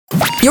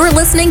You're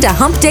listening to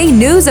Hump Day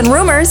News and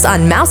Rumors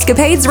on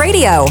Mousecapades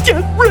Radio.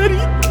 Get ready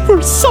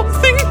for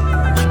something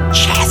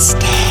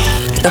majestic.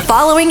 The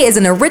following is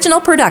an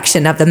original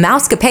production of the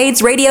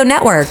Mousecapades Radio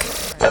Network.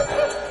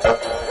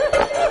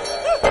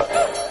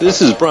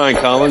 This is Brian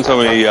Collins. I'm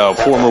a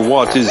former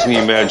Walt Disney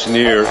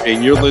Imagineer,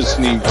 and you're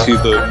listening to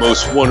the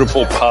most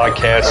wonderful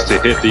podcast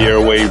to hit the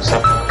airwaves,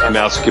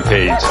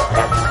 Mousecapades.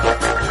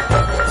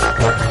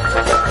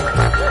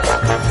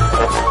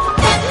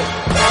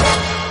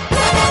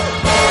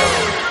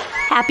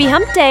 Happy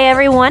Hump Day,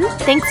 everyone.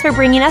 Thanks for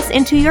bringing us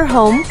into your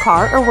home,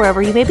 car, or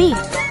wherever you may be.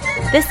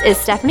 This is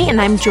Stephanie, and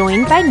I'm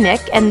joined by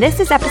Nick, and this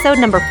is episode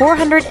number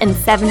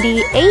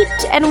 478,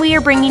 and we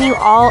are bringing you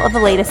all of the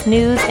latest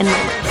news and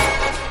rumors.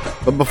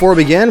 But before we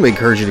begin, we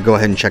encourage you to go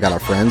ahead and check out our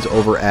friends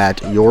over at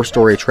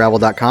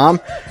yourstorytravel.com.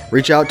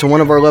 Reach out to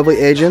one of our lovely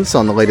agents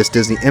on the latest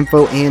Disney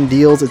info and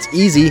deals. It's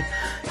easy.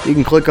 You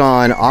can click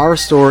on our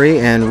story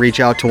and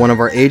reach out to one of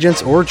our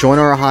agents, or join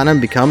our Ohana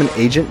and become an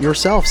agent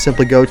yourself.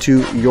 Simply go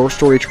to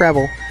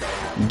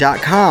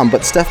yourstorytravel.com.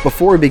 But Steph,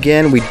 before we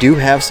begin, we do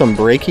have some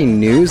breaking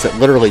news that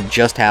literally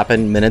just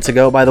happened minutes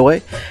ago, by the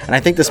way. And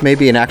I think this may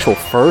be an actual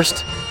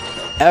first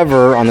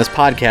ever on this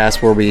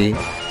podcast where we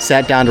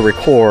sat down to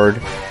record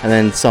and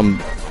then some,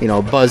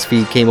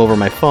 BuzzFeed came over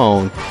my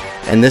phone.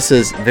 And this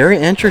is very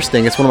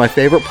interesting. It's one of my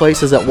favorite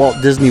places at Walt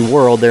Disney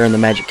World there in the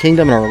Magic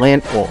Kingdom in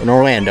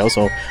Orlando.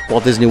 So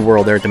Walt Disney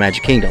World there at the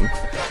Magic Kingdom.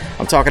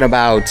 I'm talking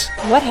about...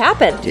 What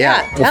happened?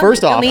 Yeah. Well,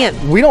 first off,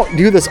 we don't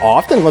do this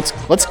often.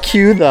 Let's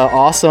cue the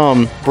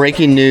awesome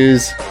breaking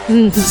news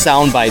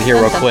soundbite here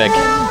real quick.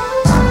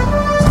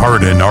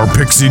 Pardon our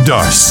pixie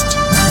dust,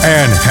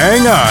 and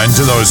hang on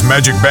to those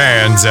magic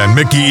bands and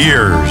Mickey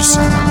ears.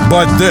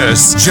 But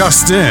this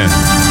just in,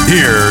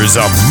 here's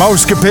a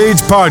Mousecapades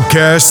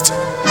podcast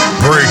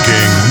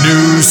breaking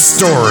news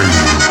story.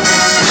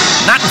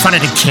 Not in front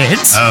of the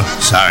kids. Oh,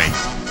 sorry.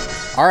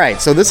 All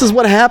right, so this is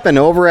what happened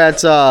over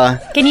at...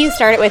 Can you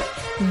start it with,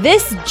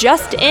 this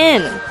just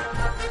in?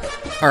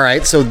 All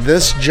right, so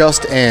this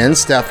just in,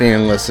 Stephanie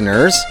and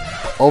listeners,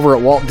 over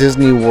at Walt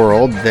Disney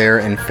World there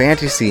in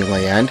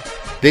Fantasyland,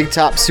 Big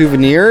Top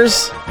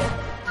Souvenirs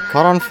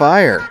caught on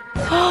fire.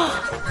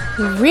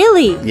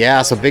 Really?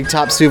 Yeah, so Big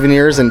Top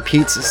Souvenirs and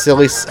Pete's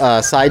Silly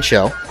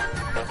Sideshow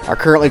are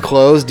currently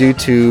closed due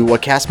to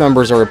what cast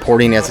members are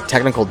reporting as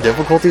technical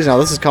difficulties. Now,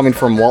 this is coming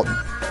from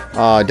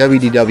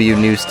WDW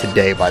News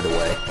Today, by the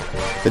way.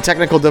 The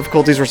technical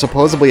difficulties were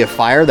supposedly a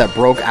fire that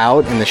broke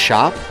out in the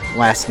shop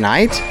last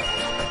night.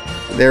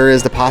 There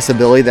is the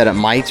possibility that it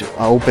might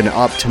open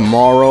up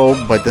tomorrow,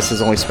 but this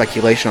is only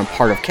speculation on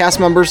part of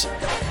cast members.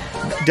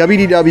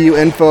 WDW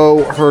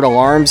Info heard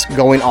alarms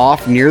going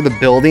off near the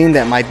building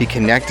that might be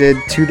connected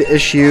to the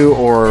issue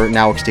or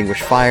now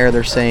extinguished fire,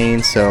 they're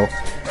saying. So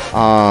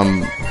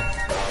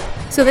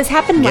this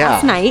happened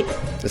last night.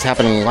 This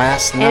happened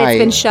last night. And it's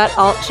been shut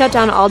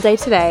down all day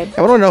today.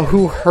 I don't know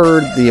who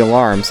heard the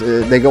alarms.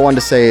 They go on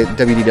to say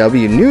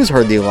WDW News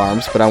heard the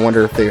alarms, but I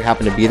wonder if they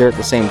happened to be there at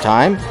the same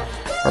time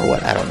or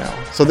what. I don't know.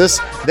 So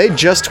they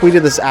just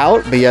tweeted this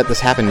out, but yet this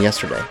happened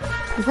yesterday.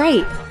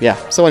 Right. Yeah.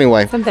 So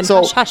anyway,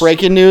 hush.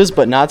 Breaking news,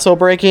 but not so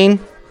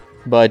breaking,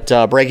 but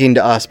breaking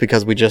to us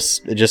because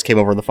it just came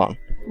over the phone.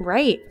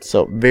 Right.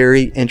 So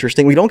very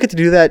interesting. We don't get to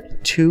do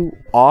that too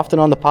often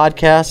on the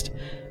podcast.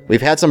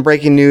 We've had some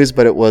breaking news,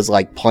 but it was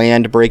like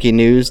planned breaking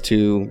news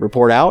to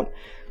report out.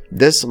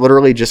 This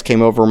literally just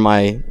came over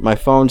my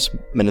phone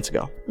minutes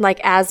ago. Like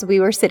as we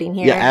were sitting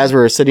here. Yeah, as we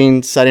were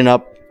sitting, setting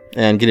up,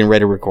 and getting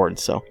ready to record.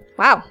 So.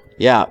 Wow.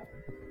 Yeah.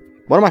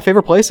 One of my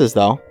favorite places,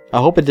 though. I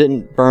hope it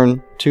didn't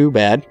burn too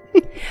bad.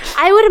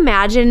 I would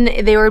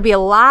imagine there would be a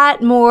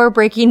lot more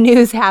breaking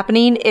news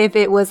happening if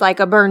it was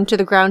like a burn to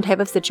the ground type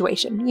of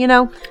situation,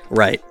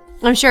 Right.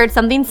 I'm sure it's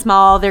something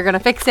small. They're going to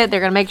fix it. They're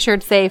going to make sure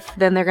it's safe.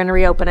 Then they're going to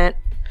reopen it.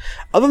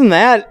 Other than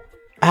that,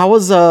 how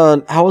was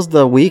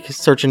the week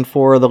searching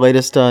for the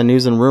latest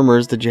news and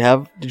rumors? Did you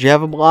have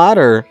a lot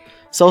or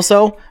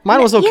so?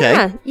 Mine was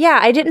okay. Yeah,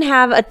 I didn't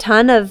have a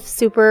ton of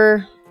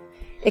super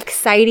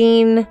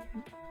exciting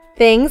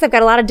things. I've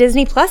got a lot of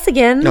Disney Plus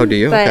again. Oh, do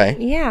you? Okay.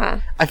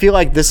 Yeah. I feel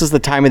like this is the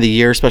time of the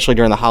year, especially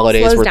during the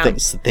holidays, where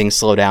things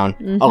slow down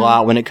a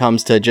lot when it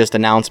comes to just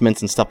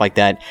announcements and stuff like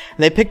that. And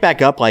they pick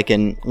back up like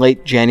in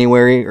late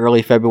January,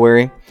 early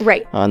February.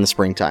 Right. In the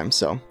springtime.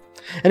 So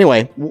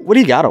anyway, what do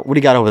you got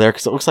over there?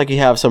 Because it looks like you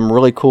have some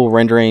really cool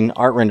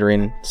art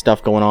rendering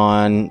stuff going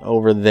on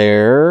over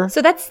there.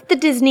 So that's the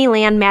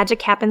Disneyland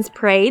Magic Happens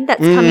Parade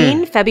that's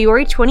coming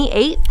February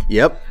 28th.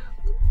 Yep.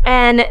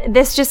 And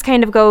this just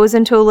kind of goes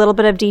into a little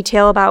bit of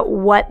detail about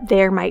what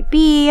there might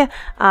be.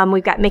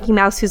 We've got Mickey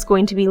Mouse, who's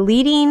going to be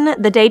leading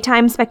the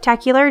daytime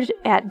spectacular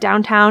at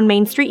downtown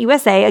Main Street,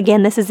 USA.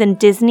 Again, this is in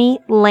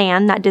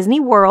Disneyland, not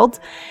Disney World.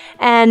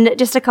 And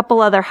just a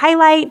couple other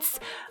highlights.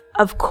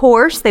 Of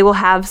course, they will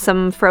have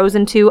some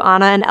Frozen 2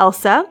 Anna and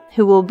Elsa,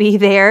 who will be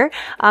there.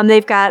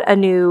 They've got a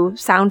new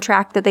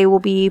soundtrack that they will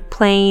be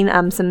playing,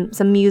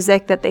 some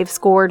music that they've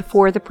scored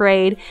for the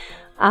parade.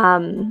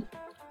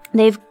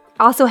 They've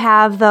also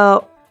have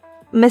the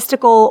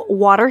mystical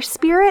water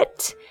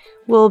spirit,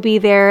 will be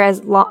there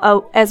as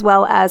well as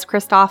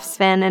Kristoff,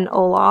 Sven, and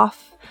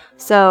Olaf.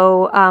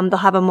 So they'll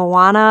have a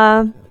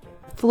Moana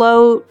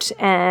float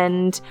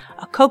and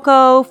a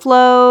Coco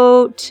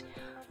float.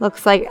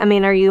 Looks like, I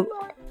mean, are you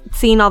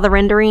seeing all the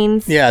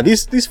renderings? Yeah,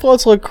 these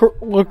floats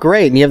look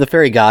great, and you have the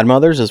fairy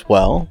godmothers as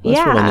well.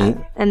 That's really neat.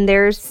 And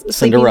there's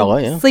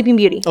Cinderella, Sleeping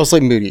Beauty. Oh,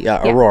 Sleeping Beauty,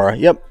 yeah. Aurora,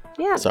 yep.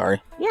 Yeah.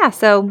 Sorry. Yeah,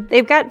 so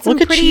they've got some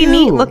pretty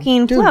neat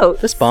looking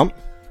floats. Fist bump.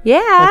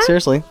 Yeah. Like,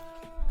 seriously.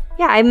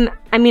 Yeah,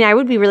 I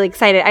would be really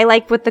excited. I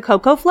like with the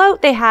Coco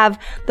float, they have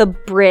the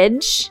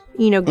bridge,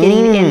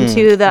 getting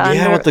into the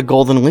Yeah, with the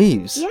golden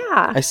leaves.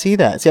 Yeah. I see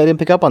that. See, I didn't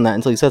pick up on that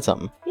until you said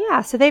something.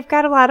 Yeah, so they've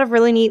got a lot of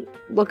really neat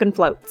looking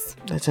floats.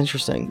 That's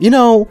interesting.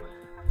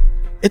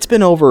 It's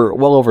been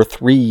well over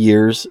 3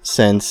 years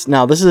since...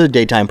 Now, this is a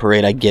daytime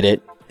parade, I get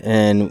it.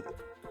 And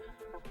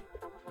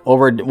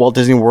over at Walt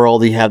Disney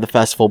World, you have the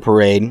festival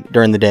parade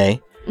during the day.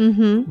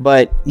 Mm-hmm.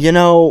 But,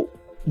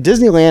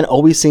 Disneyland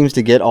always seems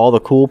to get all the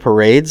cool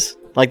parades.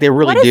 Like, they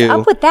really do. What is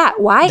up with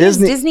that? Why is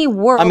Disney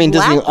World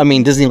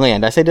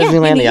Disneyland. I say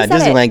Disneyland. Yeah,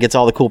 Disneyland gets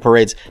all the cool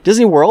parades.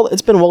 Disney World,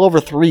 it's been well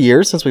over 3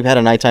 years since we've had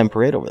a nighttime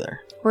parade over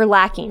there. We're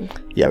lacking.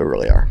 Yeah, we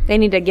really are. They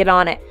need to get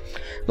on it.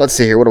 Let's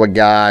see here. What do we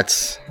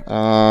got?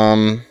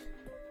 Well,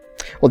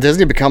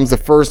 Disney becomes the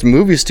first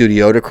movie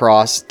studio to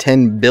cross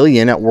 $10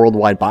 billion at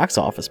worldwide box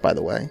office, by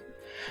the way.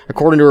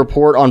 According to a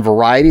report on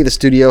Variety, the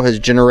studio has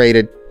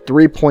generated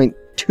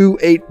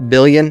 $3.28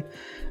 billion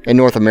in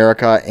North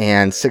America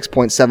and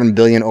 $6.7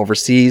 billion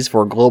overseas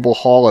for a global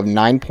haul of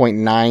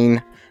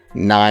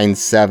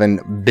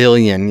 $9.997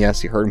 billion.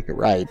 Yes, you heard me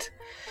right.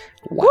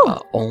 Wow. Ooh,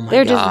 oh my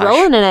They're just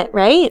rolling in it,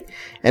 right?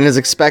 And is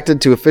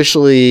expected to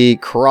officially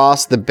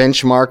cross the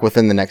benchmark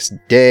within the next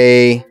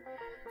day.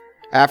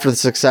 After the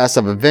success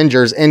of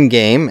Avengers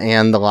Endgame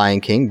and The Lion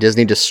King,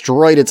 Disney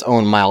destroyed its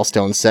own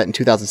milestone set in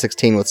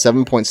 2016 with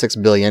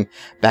 $7.6 billion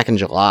back in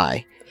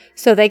July.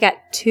 So they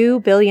got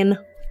 $2 billion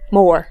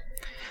more.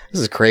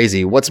 This is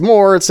crazy. What's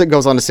more, it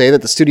goes on to say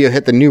that the studio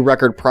hit the new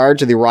record prior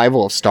to the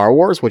arrival of Star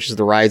Wars, which is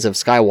the Rise of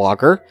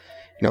Skywalker.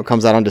 It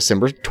comes out on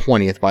December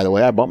 20th, by the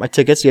way. I bought my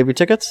tickets. Do you have your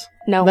tickets?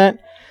 No.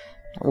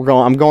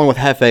 I'm going with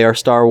Hefe, our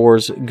Star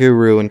Wars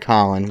guru, and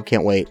Colin.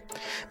 Can't wait.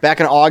 Back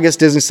in August,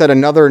 Disney set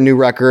another new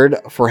record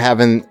for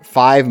having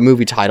 5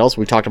 movie titles.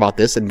 We talked about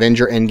this.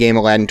 Avenger, Endgame,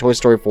 Aladdin, Toy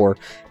Story 4,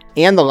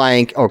 and the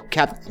Lion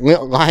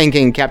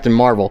King and Captain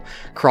Marvel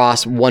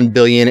cross $1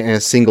 billion in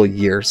a single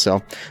year.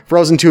 So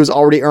Frozen 2 has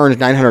already earned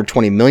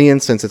 $920 million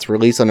since its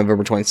release on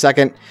November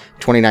 22nd,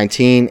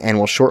 2019, and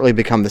will shortly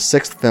become the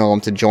 6th film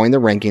to join the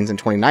rankings in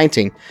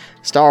 2019.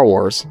 Star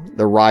Wars,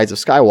 The Rise of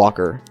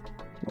Skywalker.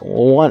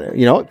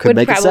 It could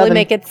make it 7. Would probably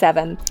make it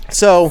 7.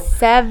 So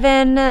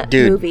 7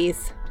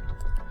 movies.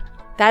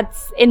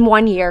 That's in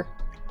 1 year.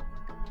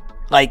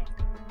 Like,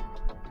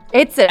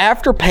 it's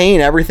after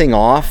paying everything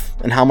off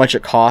and how much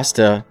it costs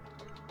to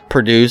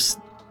produce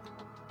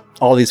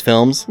all these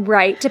films.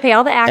 Right, to pay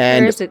all the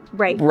actors.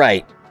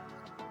 Right.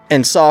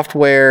 And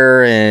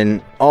software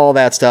and all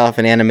that stuff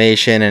and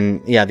animation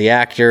and, the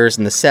actors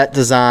and the set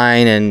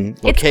design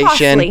and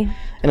location.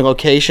 And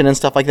location and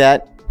stuff like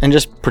that. And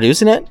just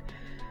producing it.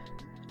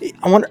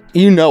 I wonder, a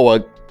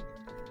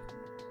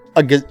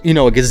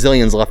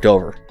gazillion's left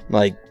over.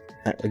 Like,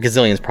 a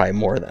gazillion's probably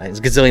more than that.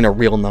 Is gazillion a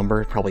real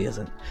number? It probably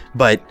isn't.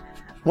 But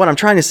what I'm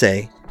trying to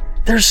say,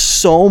 there's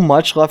so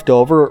much left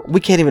over.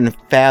 We can't even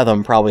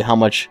fathom probably how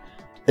much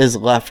is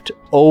left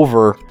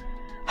over.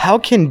 How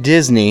can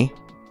Disney,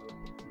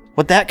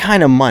 with that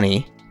kind of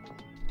money,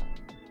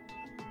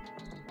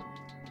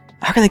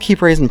 how can they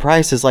keep raising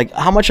prices? Like,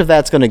 how much of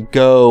that's going to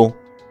go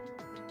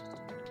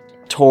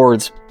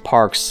towards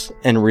parks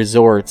and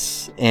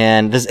resorts?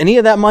 And does any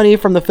of that money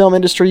from the film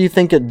industry, you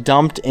think, get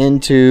dumped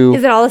into...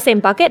 Is it all the same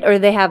bucket, or do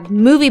they have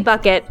movie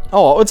bucket?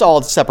 Oh, it's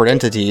all separate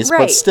entities. Right.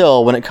 But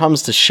still, when it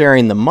comes to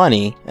sharing the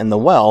money and the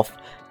wealth,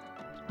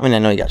 I mean, I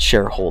know you got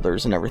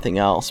shareholders and everything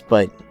else,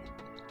 but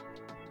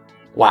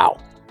wow.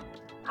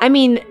 I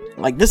mean,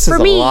 like, this is a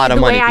lot of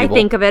money, the way I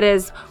think of it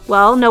is,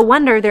 well, no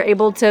wonder they're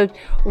able to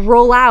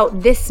roll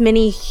out this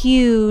many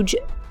huge,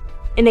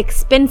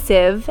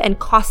 inexpensive, and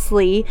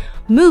costly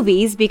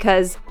movies,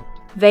 because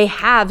they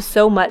have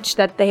so much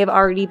that they have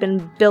already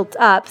been built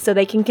up, so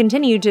they can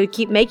continue to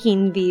keep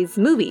making these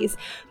movies.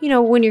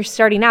 When you're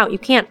starting out, you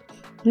can't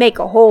make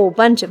a whole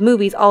bunch of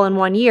movies all in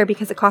 1 year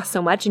because it costs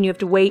so much and you have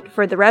to wait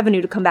for the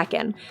revenue to come back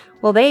in.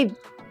 Well, they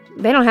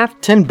don't have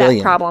that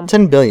problem.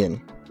 $10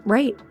 billion.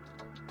 Right.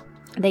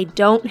 They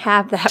don't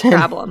have that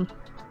problem.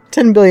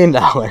 $10 billion.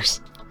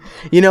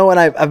 And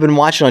I've been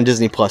watching on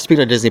Disney Plus.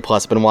 Speaking of Disney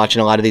Plus, I've been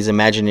watching a lot of these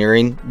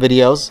Imagineering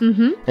videos.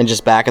 And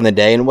just back in the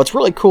day. And what's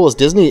really cool is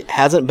Disney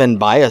hasn't been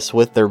biased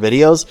with their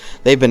videos.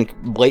 They've been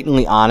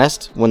blatantly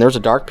honest. When there's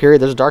a dark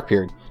period, there's a dark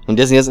period. When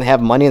Disney doesn't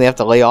have money and they have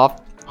to lay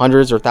off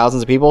hundreds or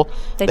thousands of people,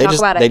 they talk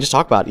about it. They just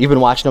talk about it. You've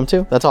been watching them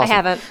too? That's awesome. I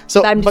haven't.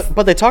 So,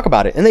 but they talk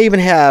about it. And they even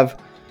have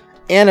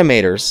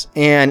animators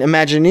and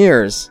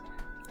Imagineers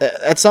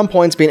at some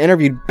points being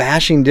interviewed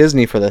bashing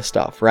Disney for this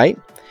stuff, right?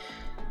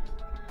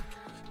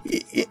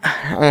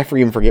 I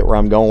even forget where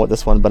I'm going with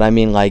this one, but I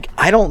mean, like,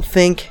 I don't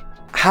think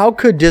how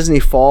could Disney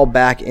fall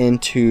back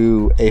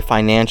into a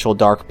financial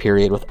dark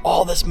period with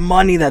all this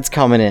money that's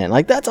coming in?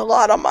 Like, that's a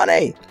lot of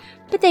money.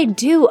 But they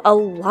do a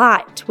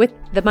lot with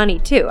the money,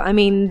 too. I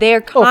mean,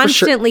 they're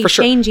constantly for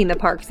sure. changing the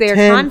parks. They're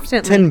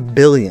 10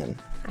 billion.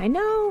 I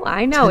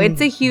know.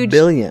 It's a huge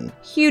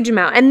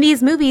amount. And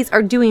these movies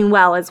are doing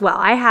well as well.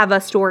 I have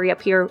a story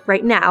up here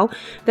right now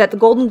that the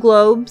Golden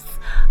Globes,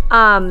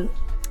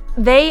 actually,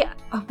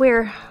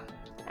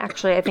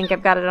 I think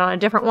I've got it on a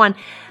different one.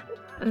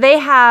 They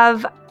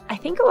have, I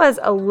think it was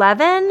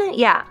 11.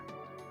 Yeah.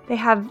 They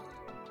have,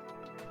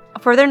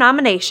 for their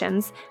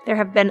nominations, there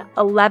have been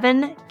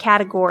 11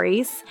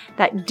 categories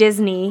that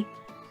Disney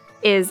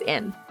is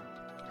in.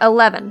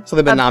 11. So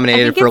they've been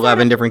nominated for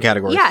 11 different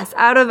categories. Yes,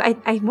 out of,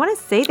 I want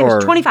to say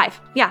there's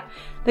 25. Yeah.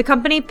 The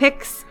company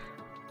picks,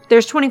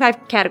 there's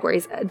 25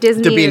 categories.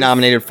 Disney to be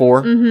nominated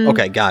for? Mm-hmm.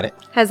 Okay, got it.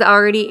 Is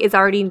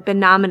already been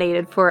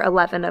nominated for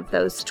 11 of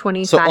those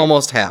 25. So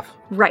almost half.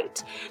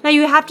 Right. Now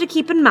you have to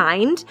keep in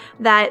mind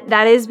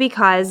that is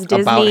because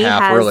Disney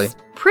has really.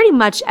 Pretty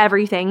much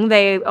everything.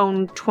 They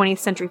own 20th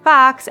Century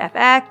Fox,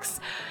 FX,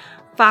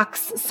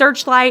 Fox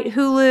Searchlight,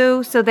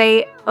 Hulu, so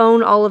they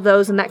own all of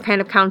those, and that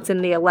kind of counts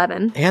in the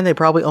 11. And they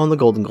probably own the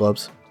Golden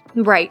Globes.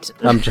 Right.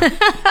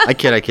 I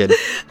kid.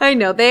 I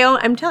know.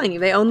 I'm telling you,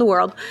 they own the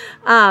world.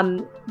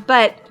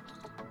 But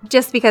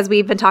just because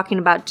we've been talking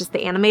about just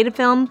the animated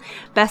film,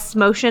 Best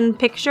Motion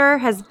Picture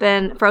has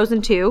been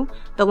Frozen 2,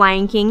 The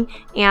Lion King,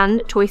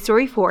 and Toy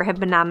Story 4 have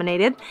been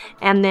nominated.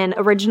 And then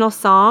Original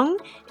Song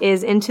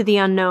is Into the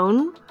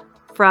Unknown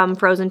from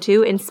Frozen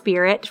 2 and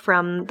Spirit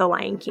from The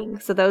Lion King.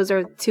 So those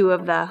are two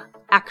of the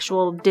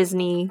actual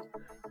Disney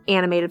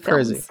animated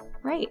films. Crazy.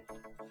 Right.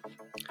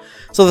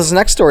 So this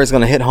next story is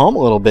going to hit home a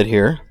little bit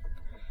here.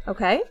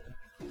 Okay.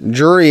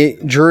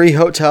 Drury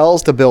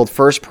Hotels to build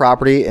first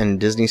property in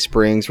Disney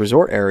Springs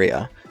resort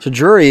area. So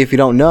Drury, if you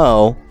don't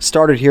know,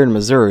 started here in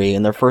Missouri,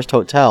 and their first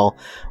hotel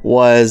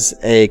was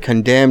a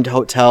condemned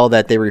hotel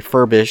that they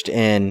refurbished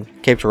in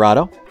Cape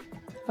Girardeau.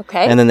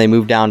 Okay. And then they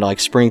moved down to like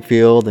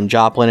Springfield and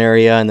Joplin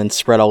area, and then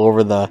spread all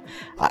over the,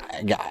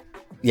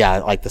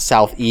 like the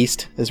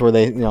southeast is where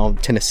they,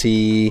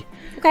 Tennessee.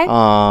 Okay.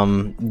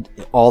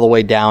 All the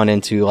way down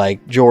into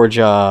like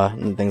Georgia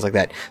and things like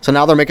that. So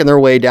now they're making their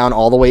way down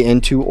all the way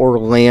into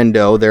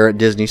Orlando there at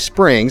Disney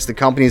Springs. The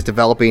company is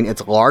developing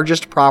its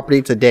largest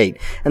property to date.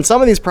 And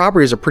some of these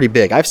properties are pretty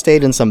big. I've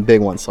stayed in some big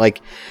ones.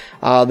 Like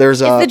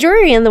there's Is the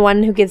Drury the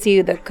one who gives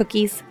you the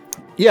cookies?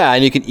 Yeah,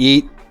 and you can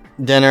eat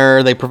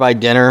dinner. They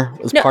provide dinner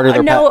as part of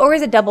their or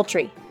is it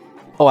Doubletree?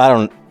 Oh, I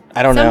don't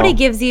know. Somebody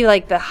gives you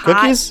like the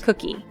hot Cookies?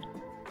 cookie.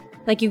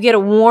 Like you get a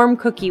warm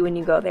cookie when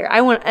you go there.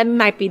 It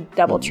might be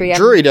Doubletree.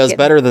 Drury does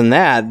better than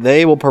that.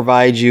 They will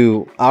provide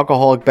you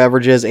alcoholic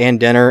beverages and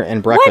dinner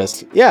and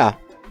breakfast. What? Yeah.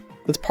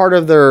 It's part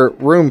of their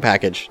room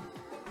package.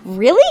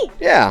 Really?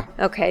 Yeah.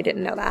 Okay, I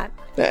didn't know that.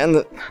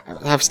 And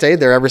I've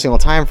stayed there every single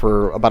time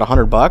for about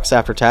 $100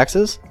 after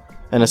taxes.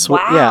 And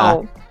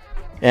wow. Yeah.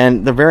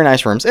 And they're very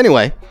nice rooms.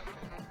 Anyway,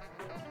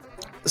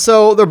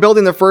 so they're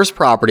building their first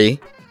property.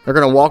 They're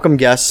going to welcome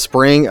guests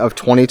spring of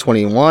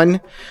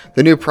 2021.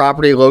 The new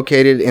property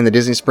located in the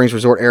Disney Springs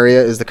Resort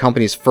area is the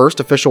company's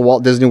first official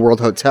Walt Disney World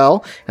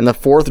hotel and the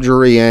fourth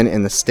Drury Inn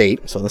in the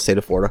state, so in the state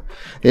of Florida.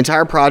 The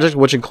entire project,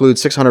 which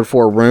includes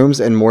 604 rooms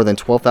and more than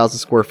 12,000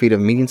 square feet of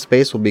meeting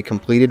space, will be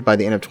completed by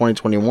the end of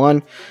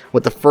 2021,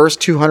 with the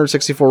first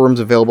 264 rooms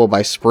available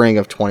by spring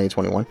of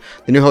 2021.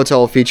 The new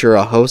hotel will feature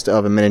a host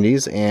of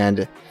amenities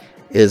and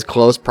is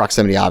close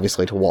proximity,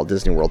 obviously, to Walt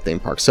Disney World theme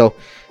park. So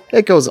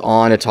it goes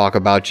on to talk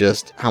about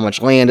just how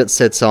much land it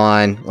sits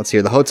on. Let's see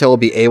here. The hotel will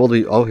be able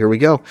to... Oh, here we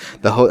go.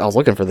 I was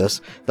looking for this.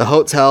 The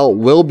hotel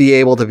will be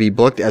able to be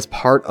booked as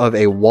part of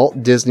a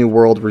Walt Disney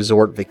World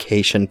Resort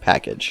vacation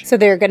package. So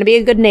they're going to be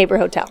a good neighbor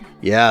hotel.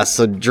 Yeah,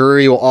 so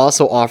Drury will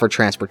also offer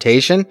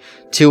transportation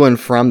to and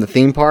from the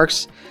theme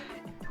parks,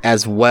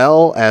 as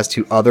well as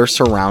to other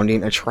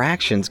surrounding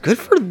attractions. Good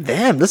for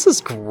them. This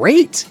is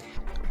great.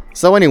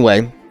 So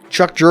anyway,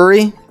 Chuck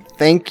Drury,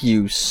 thank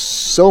you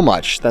so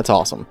much. That's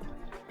awesome.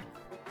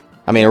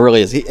 I mean, it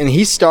really is.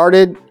 He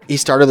started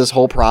this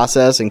whole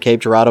process in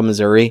Cape Girardeau,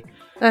 Missouri,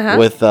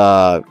 with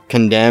a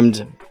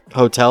condemned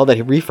hotel that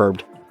he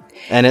refurbed,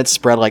 and it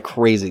spread like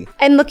crazy.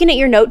 And looking at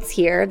your notes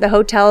here, the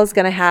hotel is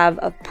going to have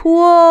a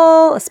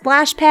pool, a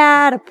splash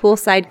pad, a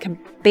poolside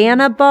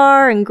cabana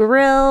bar and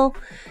grill,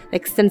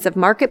 extensive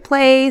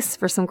marketplace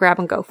for some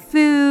grab-and-go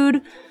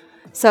food.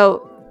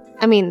 So,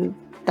 I mean,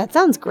 that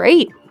sounds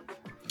great.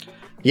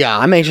 Yeah,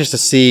 I'm anxious to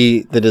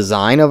see the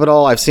design of it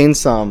all. I've seen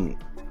some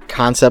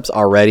concepts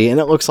already,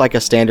 and it looks like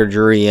a standard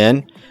Drury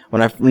Inn.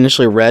 When I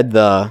initially read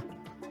the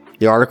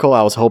article,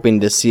 I was hoping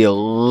to see a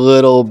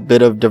little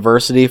bit of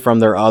diversity from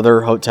their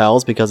other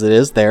hotels because it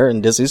is there in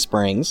Disney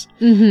Springs.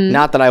 Mm-hmm.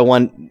 Not that I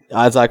want,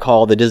 as I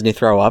call the Disney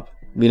throw up,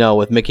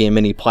 with Mickey and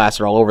Minnie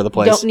plastered all over the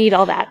place. Don't need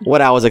all that.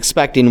 What I was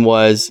expecting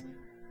was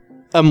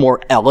a more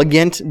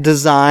elegant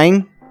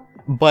design,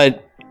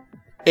 but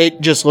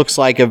it just looks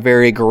like a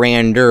very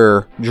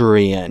grander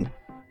Drury Inn.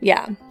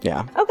 Yeah.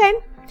 Yeah. Okay.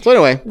 So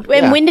anyway.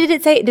 And when did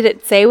it say? Did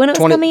it say when it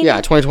was coming?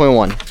 Yeah,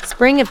 2021.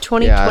 Spring of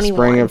 2021. Yeah,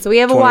 spring of so we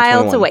have a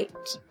while to 2021.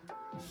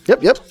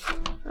 wait. Yep.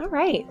 All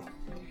right.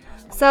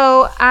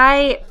 So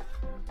I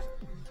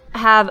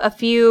have a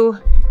few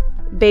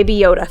Baby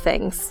Yoda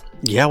things.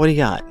 Yeah, what do you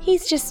got?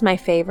 He's just my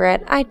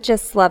favorite. I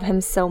just love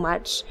him so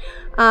much.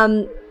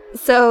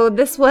 So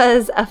this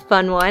was a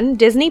fun one.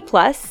 Disney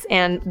Plus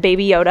and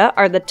Baby Yoda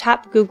are the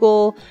top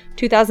Google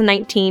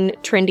 2019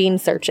 trending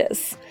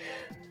searches.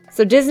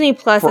 So Disney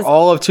Plus For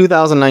all of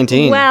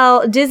 2019.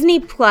 Well, Disney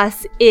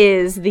Plus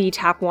is the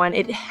top one.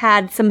 It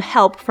had some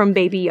help from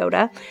Baby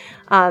Yoda.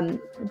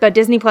 But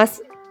Disney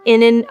Plus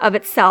in and of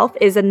itself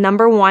is a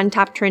number one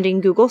top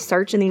trending Google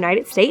search in the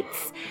United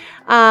States.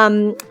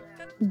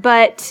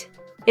 But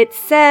it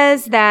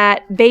says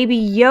that Baby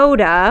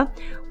Yoda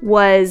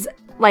was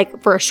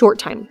like for a short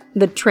time,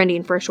 the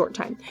trending for a short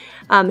time.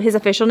 His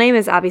official name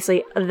is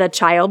obviously The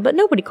Child, but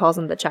nobody calls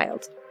him The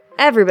Child.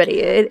 Everybody,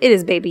 it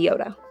is Baby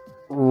Yoda.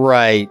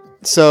 Right.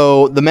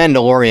 So the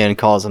Mandalorian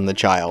calls him the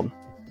child.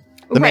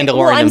 The Right. Mandalorian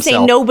Well, I'm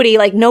himself.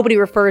 saying nobody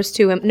refers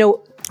to him.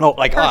 No, Oh,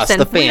 like us, person.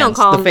 the We don't fans.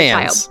 call The him the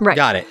fans. child. Right.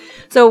 Got it.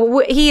 So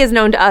he is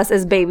known to us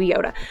as Baby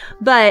Yoda.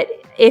 But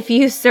if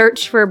you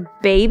search for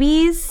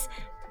babies,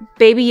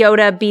 Baby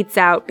Yoda beats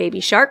out Baby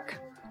Shark,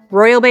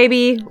 Royal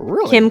Baby,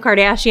 Really? Kim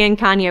Kardashian,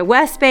 Kanye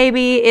West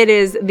baby. It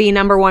is the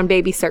number one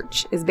baby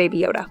search is Baby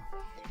Yoda.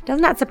 Does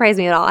not surprise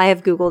me at all. I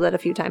have Googled it a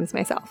few times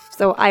myself.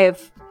 So I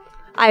have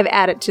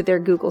added to their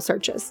Google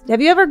searches.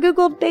 Have you ever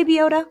Googled Baby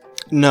Yoda?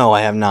 No,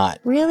 I have not.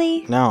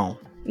 Really? No.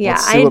 Yeah,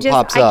 Let's see what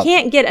pops I up.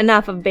 can't get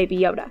enough of Baby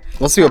Yoda.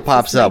 Let's see what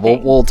pops up.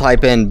 We'll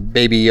type in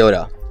Baby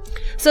Yoda.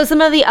 So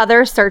some of the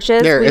other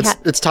searches There, we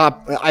it's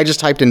top. I just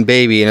typed in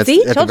baby, and it's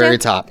See? at the Told very ya.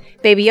 top.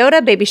 Baby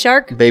Yoda, Baby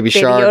Shark, Baby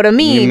Shark, Yoda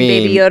you Meme,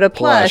 Baby Yoda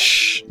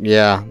Plush,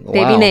 Yeah. baby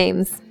wow.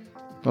 names.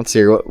 Let's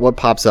see what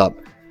pops up.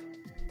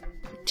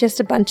 Just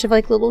a bunch of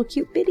like little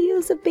cute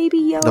videos of Baby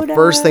Yoda. The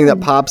first thing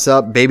that pops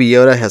up, Baby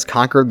Yoda has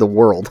conquered the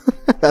world.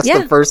 That's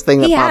the first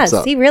thing that he pops has.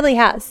 up. He really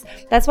has.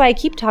 That's why I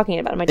keep talking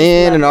about him. I just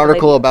In love an the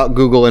article about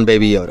Google and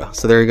Baby Yoda.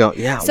 So there you go.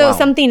 Yeah. So wow.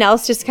 something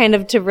else, just kind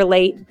of to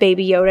relate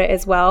Baby Yoda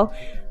as well.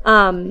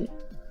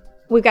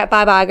 We've got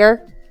Bob Iger.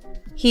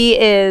 He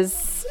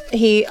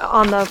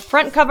on the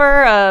front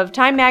cover of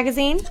Time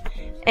magazine,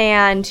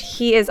 and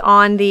he is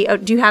on the. Oh,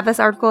 do you have this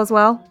article as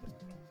well?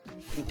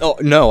 Oh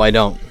no, I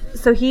don't.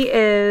 So he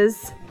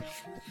is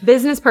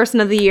Business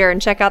Person of the Year,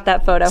 and check out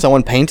that photo.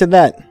 Someone painted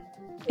that.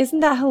 Isn't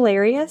that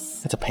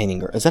hilarious? That's a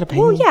painting. Is that a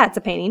painting? Well, yeah, it's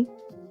a painting.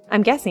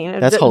 I'm guessing.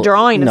 That's a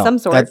drawing no, of some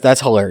sort. That's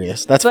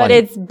hilarious. That's but funny.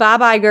 it's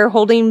Bob Iger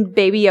holding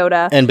Baby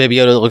Yoda. And Baby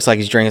Yoda looks like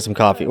he's drinking some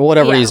coffee. Or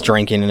whatever Yeah. he's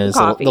drinking in his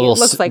Coffee. the little It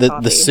looks like the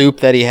coffee. soup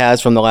that he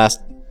has from the last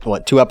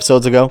 2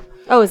 episodes ago.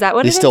 Oh, is that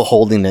what He's it still is?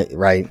 holding it,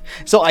 right?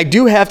 So I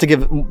do have to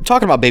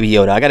talking about Baby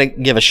Yoda, I got to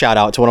give a shout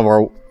out to one of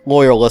our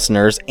loyal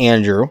listeners,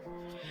 Andrew.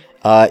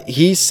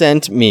 He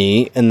sent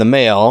me in the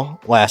mail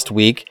last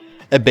week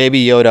a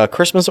Baby Yoda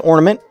Christmas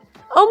ornament.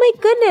 Oh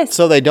my goodness.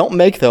 So they don't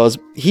make those.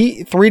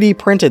 He 3D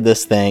printed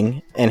this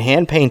thing and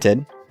hand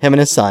painted, him and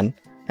his son,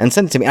 and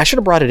sent it to me. I should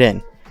have brought it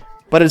in,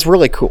 but it's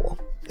really cool.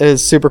 It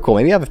is super cool.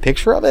 Maybe I have a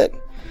picture of it.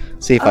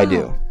 See if I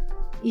do.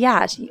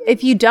 Yeah,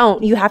 if you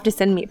don't, you have to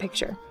send me a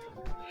picture.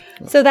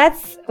 So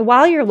that's,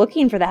 while you're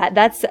looking for that,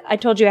 I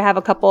told you I have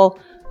a couple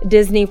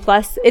Disney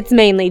Plus. It's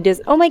mainly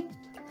Disney. Oh my,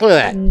 Look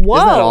at that. Whoa.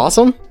 Isn't that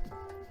awesome?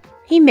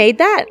 he made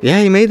that?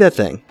 Yeah, he made that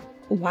thing.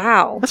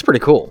 Wow. That's pretty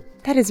cool.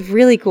 That is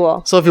really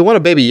cool. So if you want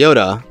a Baby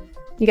Yoda,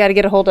 You got to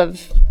get a hold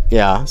of.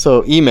 yeah,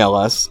 so email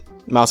us,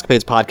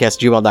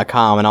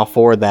 mousecapadespodcast@gmail.com, and I'll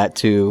forward that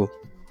to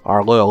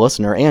our loyal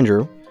listener,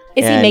 Andrew.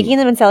 Is he And, making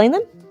them and selling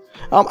them?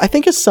 I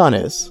think his son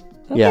is.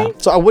 Yeah. Okay.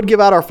 So I would give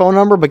out our phone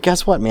number, but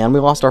guess what, man? We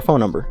lost our phone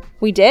number.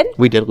 We did?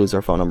 We did lose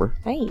our phone number.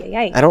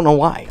 Ay. I don't know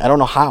why. I don't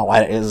know how.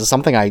 Is it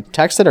something I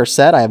texted or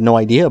said? I have no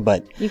idea,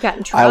 but You got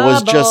in trouble. I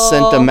was just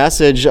sent a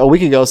message a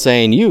week ago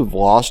saying you've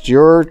lost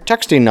your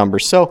texting number.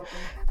 So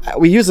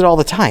we use it all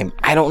the time.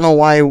 I don't know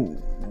why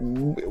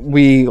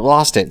we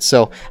lost it.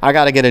 So I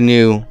got to get a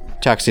new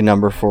texting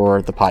number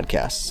for the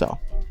podcast. So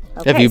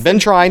if you've been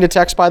trying to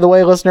text, by the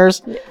way, listeners,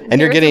 and you're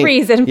There's a getting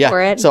reason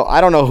for it. So I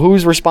don't know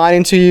who's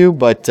responding to you,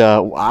 but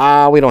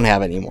we don't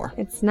have it anymore.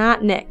 It's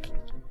not Nick.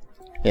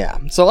 Yeah.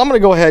 So I'm going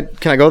to go ahead.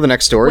 Can I go to the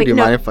next story? Wait, Do you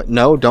no. mind if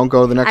no, don't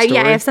go to the next story.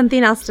 Yeah, I have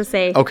something else to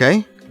say.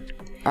 Okay.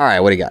 All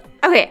right, what do you got?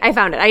 Okay, I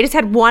found it. I just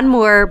had one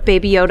more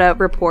Baby Yoda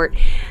report.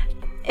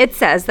 It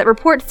says that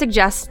reports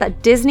suggest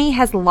that Disney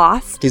has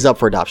lost He's up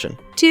for adoption.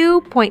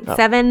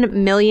 $2.7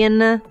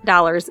 million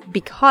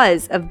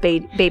because of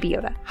Baby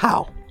Yoda.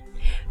 How?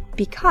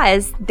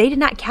 Because they did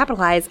not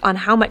capitalize on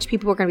how much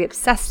people were going to be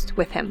obsessed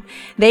with him.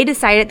 They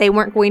decided they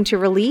weren't going to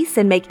release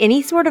and make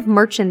any sort of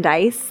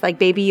merchandise, like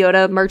Baby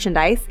Yoda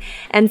merchandise.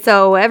 And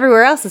so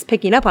everywhere else is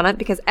picking up on it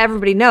because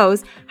everybody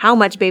knows how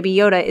much Baby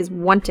Yoda is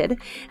wanted.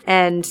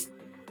 And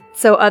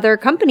so other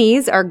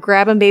companies are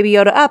grabbing Baby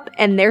Yoda up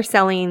and they're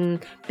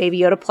selling Baby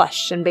Yoda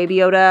plush and Baby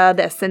Yoda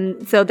this.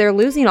 And so they're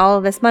losing all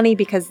of this money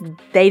because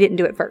they didn't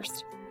do it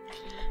first.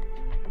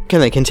 Can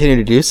they continue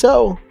to do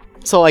so?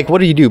 So, like,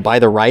 what do? Buy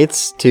the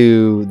rights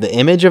to the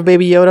image of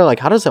Baby Yoda? Like,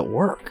 how does that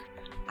work?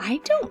 I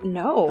don't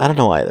know. I don't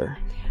know either.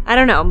 I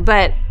don't know,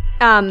 but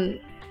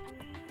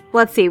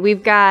let's see.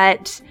 We've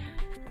got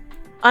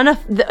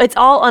it's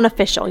all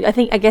unofficial.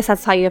 I guess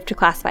that's how you have to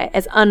classify it,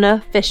 as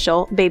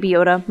unofficial Baby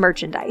Yoda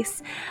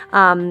merchandise.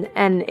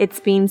 And it's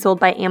being sold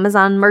by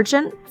Amazon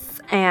merchants.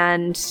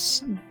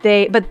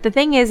 But the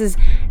thing is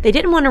they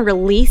didn't want to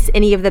release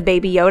any of the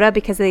Baby Yoda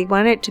because they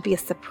wanted it to be a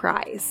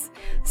surprise.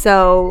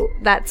 So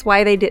that's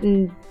why they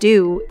didn't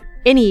do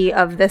any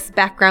of this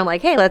background,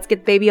 like, hey, let's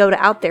get Baby Yoda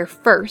out there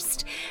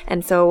first.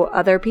 And so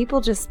other people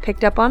just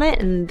picked up on it,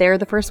 and they're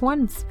the first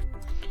ones.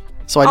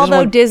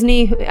 So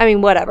Disney, I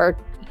mean, whatever.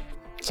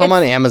 So I'm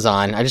on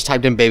Amazon. I just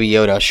typed in Baby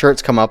Yoda.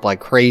 Shirts come up like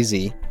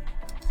crazy.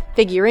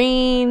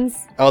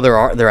 Figurines. Oh,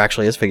 there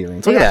actually is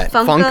figurines. Look at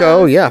that. Funkos.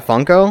 Funko. Yeah,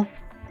 Funko.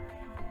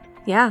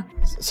 Yeah.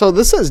 So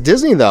this says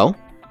Disney, though.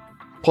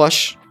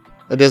 Plush.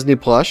 A Disney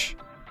plush.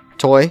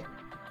 Toy. It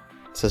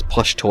says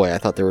plush toy. I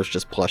thought there was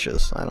just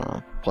plushes. I don't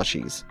know.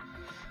 Plushies.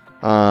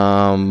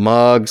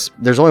 Mugs.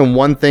 There's only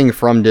one thing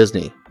from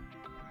Disney.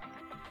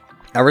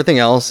 Everything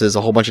else is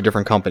a whole bunch of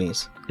different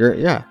companies.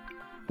 Yeah.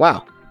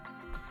 Wow.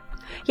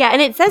 Yeah,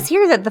 and it says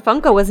here that the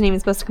Funko wasn't even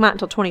supposed to come out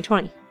until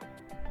 2020.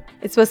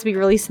 It's supposed to be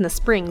released in the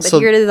spring, but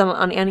here it is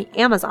on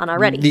Amazon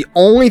already. The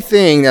only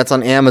thing that's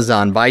on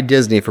Amazon by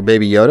Disney for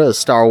Baby Yoda is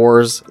Star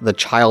Wars The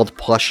Child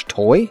plush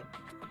toy.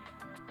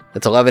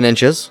 It's 11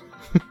 inches.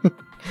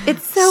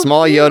 It's so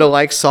small cute.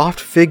 Yoda-like soft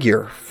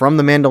figure from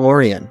The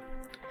Mandalorian.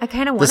 I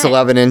kind of want This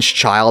 11-inch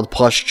child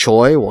plush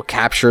toy will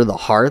capture the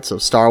hearts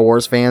of Star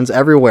Wars fans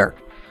everywhere.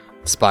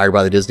 Inspired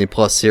by the Disney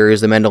Plus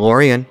series The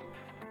Mandalorian,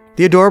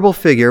 the adorable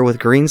figure with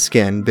green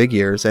skin, big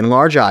ears, and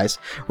large eyes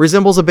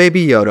resembles a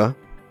Baby Yoda,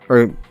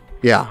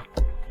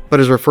 but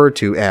is referred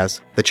to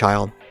as the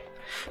child.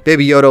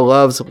 Baby Yoda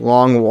loves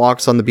long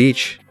walks on the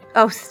beach.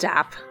 Oh,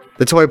 stop.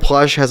 The toy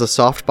plush has a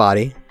soft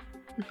body.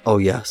 Oh,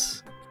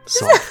 yes.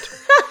 Soft.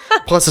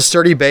 Plus a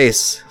sturdy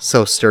base.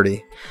 So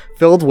sturdy.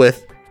 Filled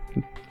with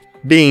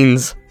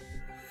beans.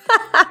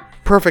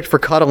 Perfect for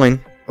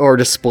cuddling or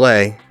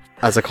display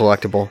as a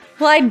collectible.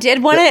 Well, I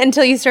did want it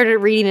until you started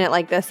reading it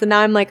like this, and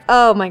now I'm like,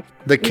 oh my.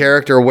 The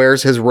character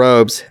wears his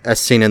robes as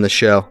seen in the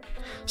show.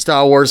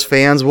 Star Wars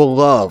fans will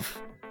love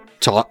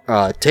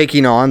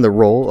taking on the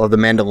role of the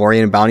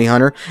Mandalorian bounty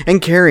hunter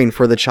and caring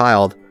for the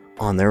child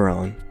on their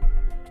own.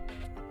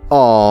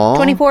 Aww.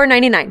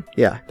 $24.99.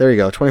 Yeah, there you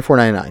go.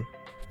 $24.99.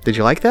 Did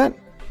you like that?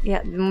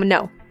 Yeah,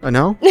 no. Oh,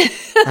 no?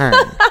 All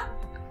right.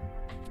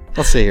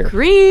 Let's see here.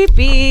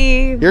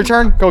 Creepy. Your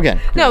turn? Go again.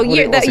 No,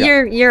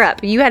 you're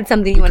up. You had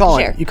something you wanted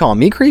to share. You calling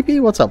me creepy?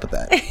 What's up with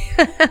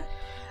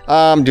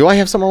that? Do I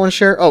have something I want to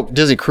share? Oh,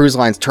 Disney Cruise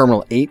Line's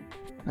Terminal 8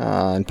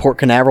 in Port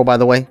Canaveral, by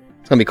the way.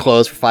 It's going to be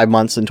closed for 5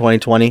 months in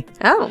 2020.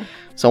 Oh.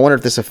 So I wonder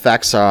if this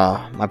affects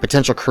my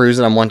potential cruise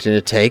that I'm wanting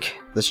to take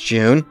this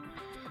June.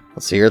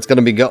 Let's see here. It's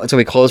going to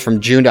be closed from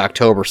June to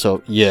October,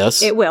 so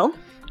yes. It will.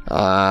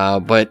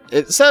 But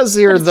it says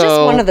here, it's though.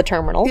 Just one of the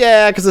terminals.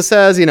 Yeah, because it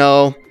says,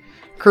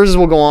 cruises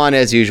will go on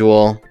as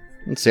usual.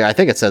 Let's see. I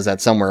think it says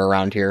that somewhere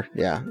around here.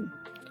 Yeah.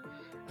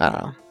 I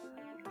don't know.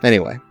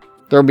 Anyway,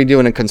 they'll be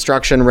doing a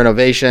construction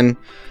renovation,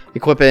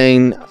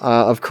 equipping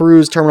of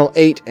Cruise Terminal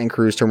 8 and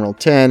Cruise Terminal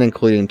 10,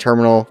 including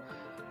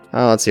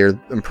let's see here,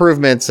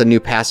 improvements, a new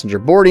passenger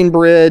boarding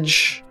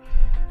bridge.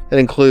 It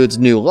includes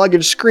new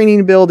luggage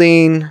screening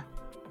building,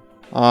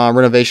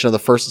 renovation of the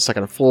first and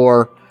second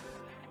floor.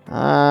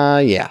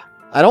 Yeah.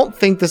 I don't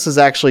think this is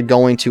actually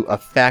going to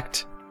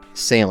affect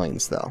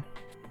sailings, though.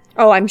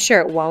 Oh, I'm sure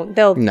it won't.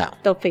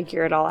 They'll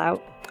figure it all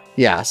out.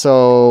 Yeah,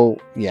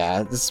 so,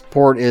 this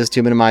port is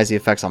to minimize the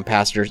effects on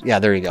passengers. Yeah,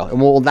 there you go. It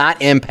will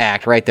not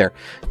impact, right there,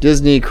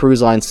 Disney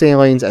Cruise Line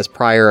sailings, as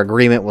prior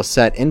agreement was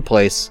set in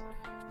place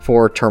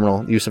for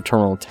use of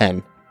Terminal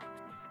 10.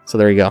 So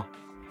there you go.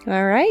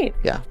 All right.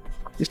 Yeah.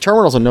 These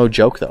terminals are no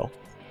joke, though.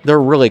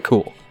 They're really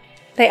cool.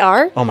 They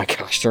are? Oh my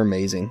gosh, they're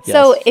amazing.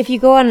 So if you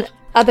go on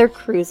other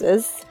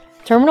cruises,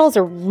 terminals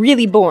are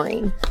really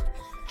boring.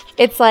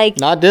 It's like...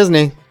 Not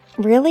Disney.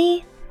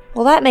 Really?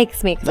 Well, that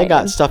makes me excited. They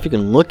got stuff you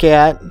can look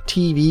at,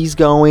 TVs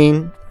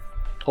going,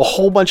 a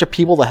whole bunch of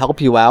people to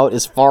help you out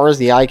as far as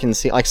the eye can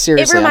see. Like,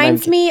 seriously. It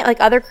reminds me, like,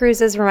 other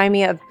cruises remind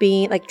me of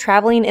being, like,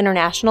 traveling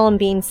international and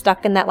being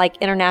stuck in that, like,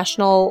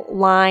 international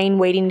line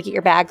waiting to get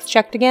your bags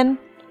checked again.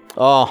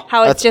 Oh,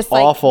 how it's just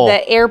awful.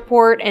 Like the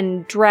airport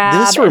and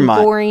drab and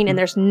boring and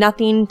there's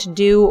nothing to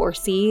do or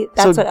see.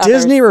 That's so what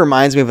Disney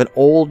reminds me of an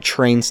old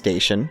train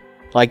station.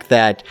 Like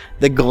that,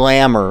 the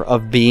glamour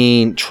of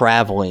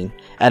traveling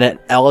at an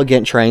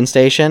elegant train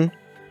station,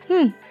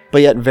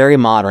 but yet very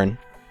modern.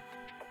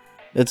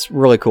 It's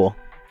really cool.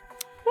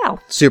 Wow.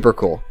 Super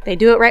cool. They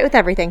do it right with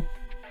everything.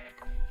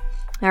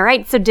 All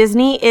right, so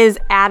Disney is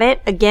at it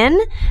again.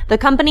 The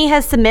company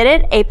has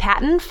submitted a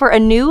patent for a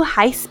new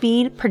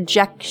high-speed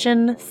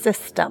projection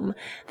system.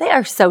 They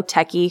are so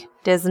techie,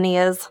 Disney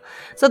is.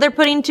 So they're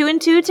putting 2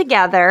 and 2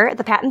 together.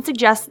 The patent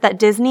suggests that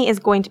Disney is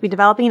going to be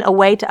developing a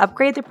way to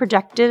upgrade the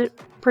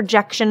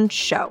projection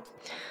show.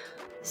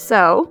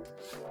 So...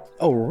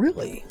 Oh,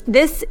 really?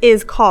 This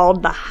is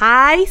called the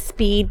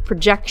high-speed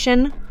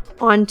projection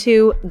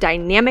onto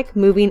dynamic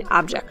moving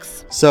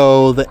objects.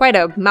 So Quite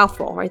a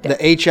mouthful right there.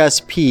 the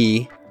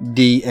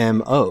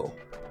HSP-DMO.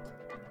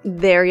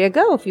 There you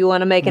go. If you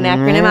want to make an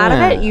acronym out of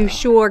it, you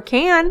sure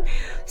can.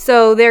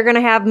 So they're going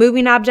to have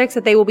moving objects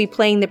that they will be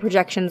playing the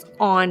projections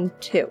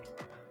onto,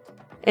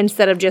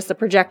 instead of just a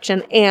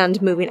projection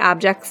and moving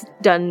objects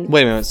done.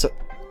 Wait a minute. So,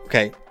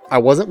 okay, I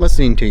wasn't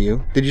listening to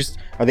you.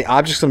 Are the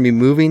objects going to be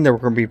moving? They're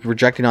going to be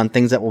projecting on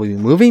things that will be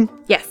moving?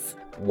 Yes.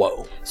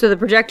 Whoa. So the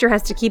projector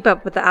has to keep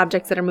up with the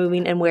objects that are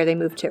moving and where they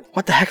move to.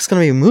 What the heck's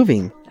going to be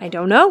moving? I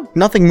don't know.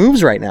 Nothing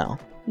moves right now.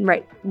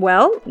 Right.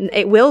 Well,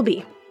 it will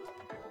be.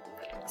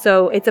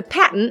 So it's a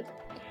patent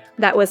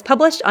that was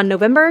published on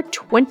November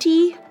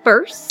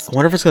 21st. I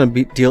wonder if it's going to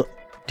be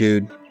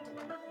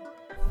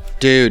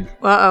Dude.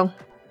 Uh-oh.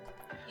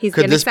 He's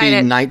Could getting this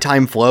excited. be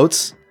nighttime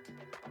floats?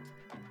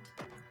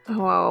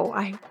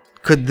 Oh,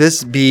 Could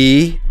this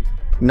be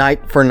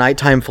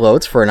nighttime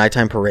floats for a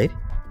nighttime parade?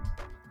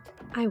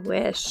 I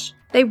wish.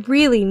 They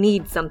really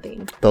need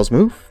something. Those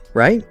move,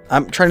 right?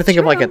 I'm trying to think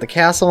of like at the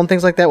castle and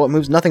things like that. What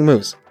moves? Nothing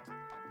moves.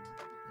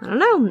 I don't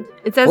know.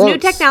 It says new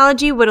Floats.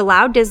 technology would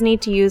allow Disney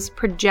to use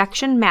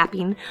projection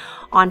mapping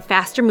on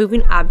faster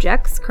moving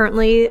objects.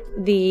 Currently,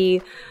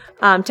 the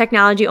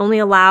technology only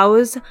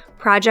allows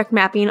project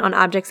mapping on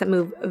objects that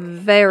move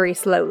very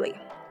slowly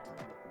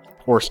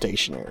Or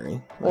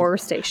stationary. or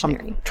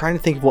stationary. I'm trying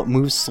to think of what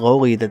moves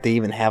slowly that they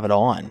even have it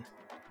on.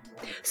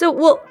 So,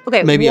 well,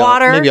 okay, Maybe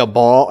water, a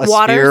ball, a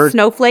water, sphere.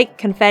 snowflake,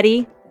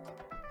 confetti,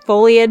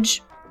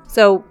 foliage.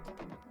 So,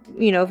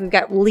 if we've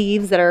got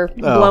leaves that are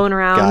blowing got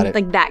around, it.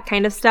 like that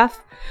kind of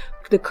stuff.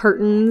 The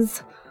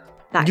curtains.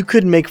 That. You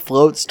could make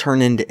floats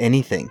turn into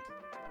anything.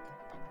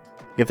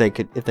 If they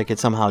could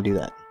somehow do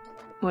that.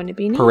 Wouldn't it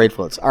be neat? Parade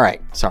floats. All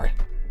right, sorry.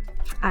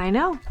 I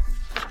know.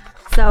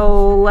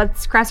 So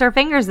let's cross our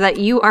fingers that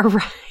you are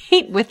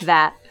right with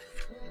that.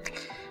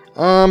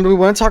 Do we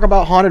want to talk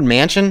about Haunted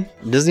Mansion,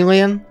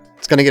 Disneyland?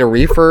 It's going to get a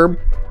refurb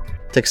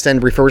to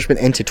extend refurbishment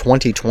into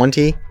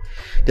 2020.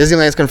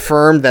 Disneyland has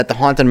confirmed that the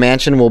Haunted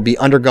Mansion will be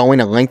undergoing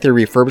a lengthy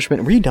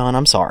refurbishment. Were you done?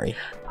 I'm sorry.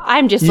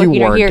 I'm just You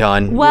looking over weren't here.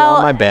 done. Well,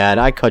 Yeah, my bad.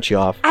 I cut you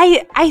off.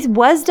 I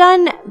was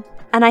done,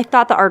 and I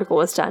thought the article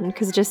was done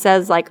because it just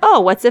says like, "Oh,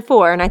 what's it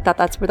for?" And I thought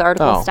that's where the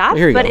article Oh, stopped,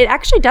 here you but go. it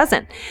actually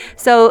doesn't.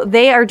 So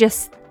they are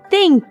just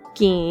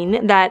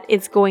thinking that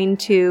it's going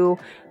to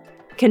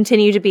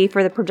continue to be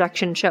for the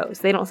projection shows.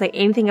 They don't say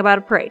anything about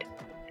a parade.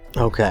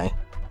 Okay.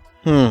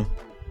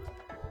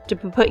 To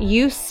put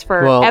use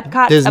for Well,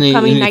 Epcot's Disney, you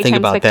upcoming need to think nighttime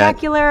about that.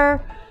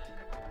 spectacular.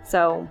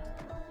 So,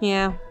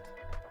 yeah,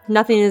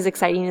 nothing as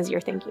exciting as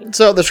you're thinking.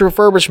 So this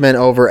refurbishment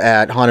over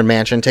at Haunted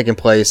Mansion taking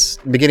place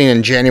beginning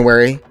in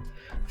January,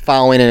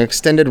 following an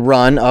extended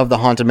run of the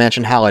Haunted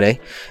Mansion holiday.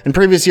 In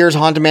previous years,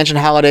 Haunted Mansion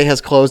holiday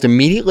has closed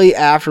immediately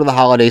after the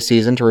holiday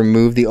season to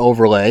remove the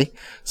overlay.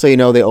 So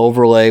the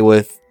overlay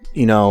with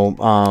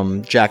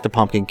Jack the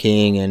Pumpkin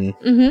King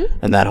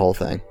and that whole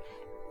thing,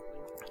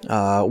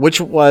 which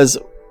was,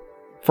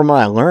 from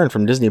what I learned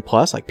from Disney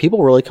Plus, like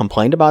people really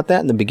complained about that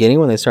in the beginning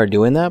when they started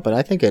doing that, but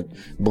I think it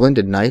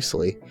blended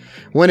nicely.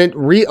 When it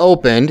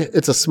reopened,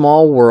 It's a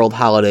Small World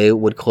holiday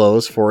would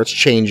close for its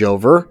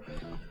changeover.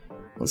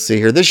 Let's see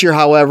here. This year,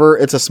 however,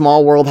 It's a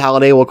Small World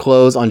holiday will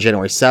close on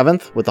January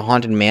 7th, with the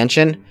Haunted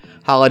Mansion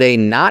holiday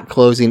not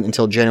closing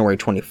until January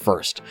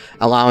 21st,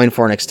 allowing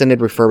for an extended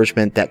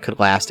refurbishment that could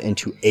last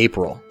into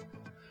April.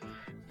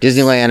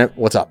 Disneyland,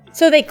 what's up?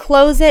 So they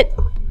close it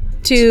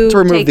to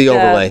remove take the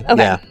overlay,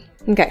 Okay. yeah.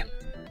 Okay.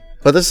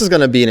 But this is going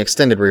to be an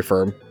extended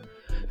refurb.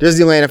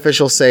 Disneyland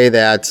officials say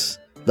that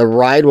the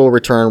ride will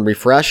return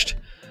refreshed,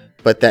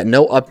 but that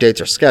no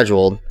updates are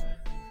scheduled.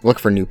 Look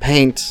for new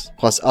paint,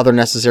 plus other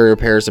necessary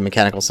repairs to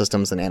mechanical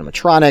systems and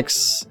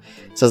animatronics.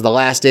 It says the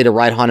last day to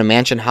ride Haunted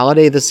Mansion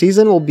holiday this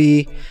season will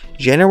be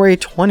January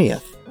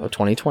 20th of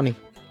 2020.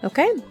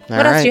 Okay.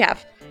 What else do you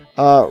have?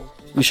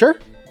 You sure?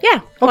 Yeah.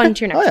 Go on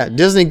to your next. Oh yeah.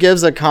 Disney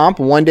gives a comp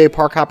one-day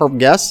park hopper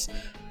guests,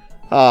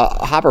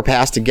 hopper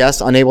pass to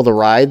guests unable to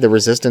ride the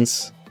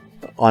Resistance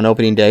on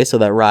opening day. So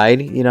that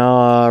ride,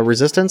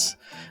 Resistance.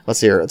 Let's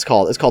see here. It's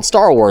called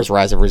Star Wars: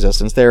 Rise of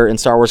Resistance. They're in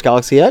Star Wars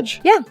Galaxy Edge.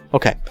 Yeah.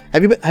 Okay.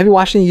 Have you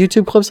watched any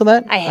YouTube clips of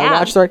that? I have.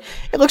 watched that.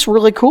 It looks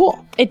really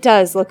cool. It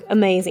does look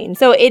amazing.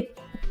 So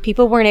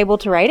people weren't able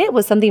to ride it?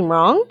 Was something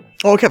wrong?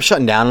 Oh, it kept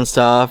shutting down and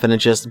stuff, and it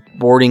just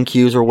boarding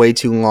queues were way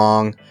too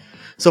long.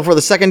 So for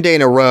the second day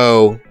in a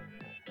row,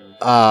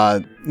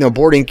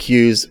 boarding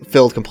queues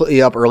filled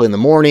completely up early in the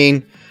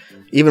morning,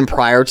 even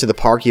prior to the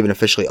park even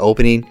officially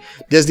opening.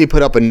 Disney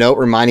put up a note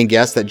reminding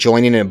guests that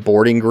joining a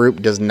boarding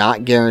group does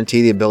not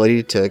guarantee the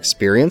ability to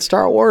experience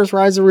Star Wars: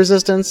 Rise of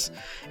Resistance.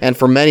 And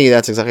for many,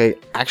 that's exactly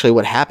actually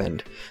what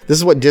happened. This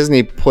is what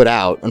Disney put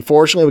out.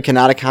 Unfortunately, we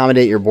cannot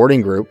accommodate your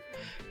boarding group.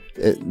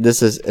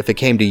 This is if it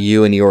came to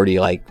you and you already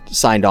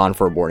signed on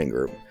for a boarding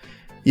group.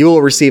 You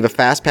will receive a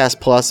FastPass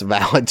Plus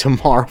valid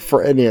tomorrow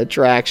for any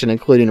attraction,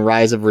 including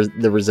Rise of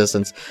the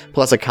Resistance,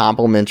 plus a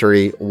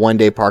complimentary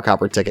one-day park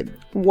hopper ticket.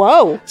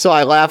 Whoa. So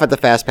I laugh at the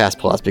FastPass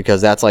Plus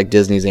because that's like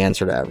Disney's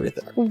answer to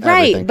everything.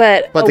 Right,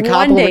 but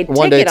the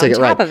one-day ticket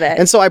on top of it.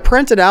 And so I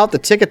printed out the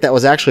ticket that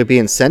was actually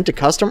being sent to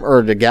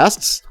to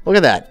guests. Look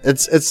at that.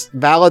 It's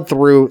valid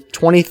through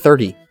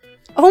 2030.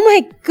 Oh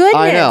my goodness.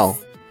 I know.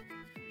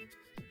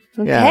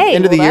 Okay, Yeah,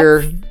 end of the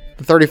year,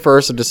 the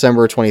 31st of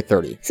December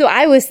 2030. So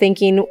I was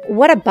thinking,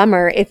 what a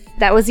bummer if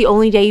that was the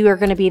only day you were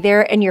going to be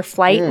there and your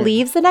flight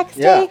leaves the next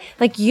day.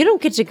 Like, you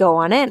don't get to go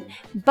on it.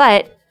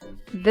 But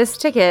this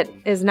ticket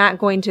is not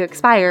going to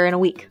expire in a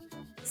week.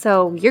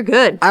 So you're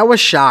good. I was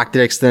shocked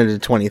it extended to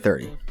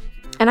 2030.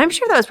 And I'm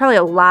sure that was probably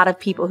a lot of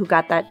people who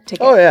got that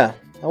ticket. Oh, yeah.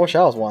 I wish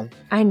I was one.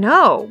 I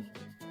know.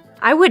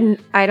 I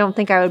don't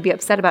think I would be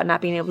upset about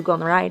not being able to go on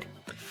the ride.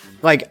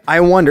 Like, I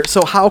wonder,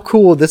 so how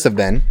cool would this have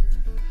been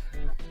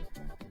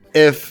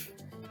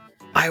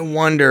I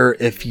wonder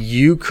if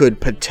you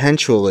could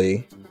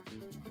potentially,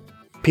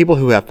 people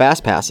who have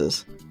fast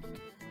passes,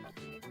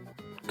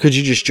 could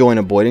you just join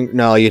a boarding?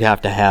 No, you'd have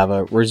to have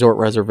a resort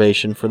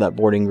reservation for that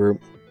boarding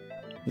group.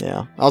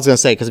 Yeah. I was going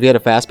to say, because if you had a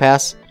fast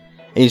pass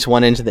and you just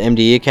went into the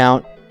MDE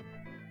account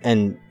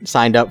and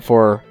signed up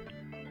for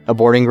a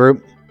boarding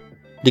group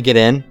to get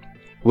in,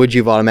 would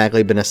you have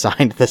automatically been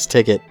assigned this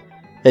ticket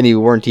and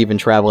you weren't even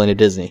traveling to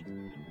Disney?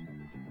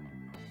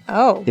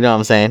 Oh. You know what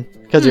I'm saying?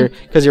 Because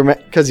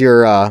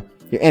your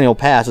annual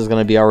pass is going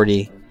to be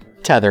already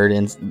tethered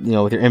and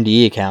with your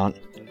MDE account,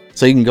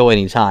 so you can go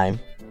anytime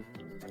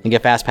and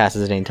get fast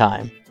passes at any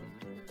time.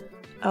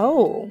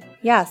 Oh,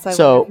 yeah.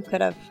 So you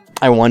could have.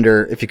 I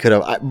wonder if you could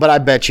have, but I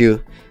bet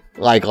you,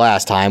 like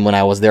last time when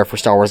I was there for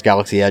Star Wars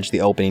Galaxy Edge,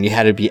 the opening, you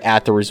had to be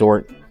at the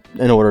resort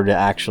in order to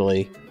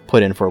actually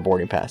put in for a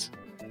boarding pass.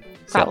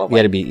 Probably. So you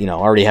had to be,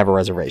 already have a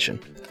reservation.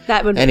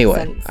 That would make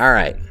sense. All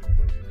right.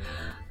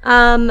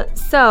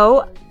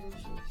 So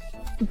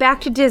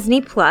back to Disney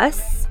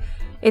Plus.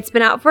 It's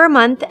been out for a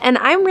month, and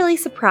I'm really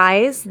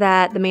surprised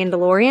that The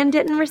Mandalorian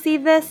didn't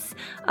receive this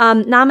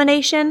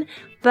nomination,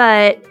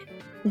 but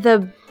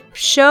the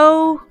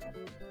show,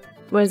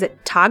 what is it,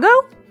 Togo?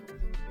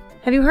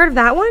 Have you heard of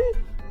that one?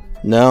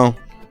 No.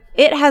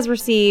 It has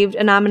received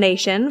a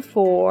nomination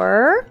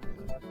for...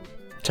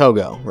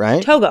 Togo,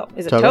 right? Togo.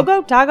 Is it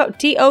Togo? Togo?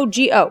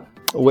 T-O-G-O.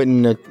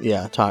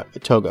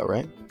 Togo,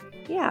 right?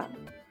 Yeah.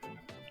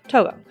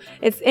 Togo.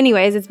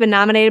 It's been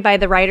nominated by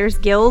the Writers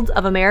Guild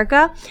of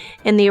America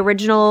in the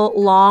original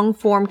long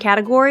form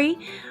category.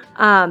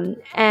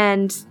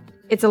 And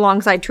it's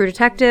alongside True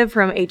Detective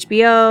from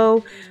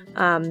HBO,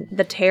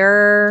 The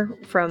Terror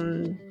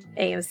from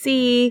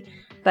AMC,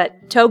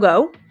 but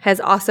Togo has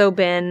also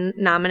been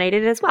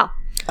nominated as well.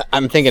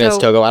 I'm thinking it's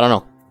Togo. I don't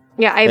know.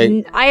 Yeah,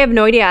 I have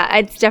no idea.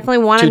 It's definitely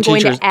one I'm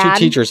going to add. 2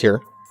 teachers here.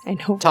 I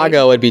know. Right?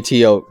 Togo would be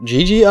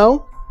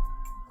T-O-G-G-O,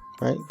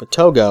 right? But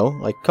Togo,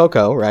 like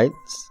Coco, right?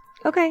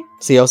 Okay.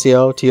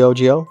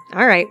 C-O-C-O-T-O-G-O.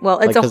 All right. Well,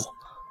 it's a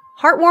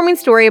heartwarming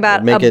story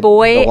about a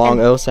boy. The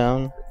long O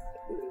sound.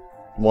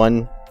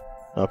 One.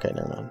 Okay,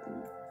 never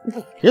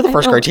mind. You're the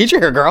first grade teacher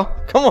here, girl.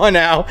 Come on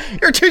now.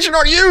 You're teaching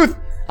our youth.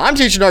 I'm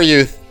teaching our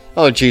youth.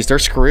 Oh, geez, they're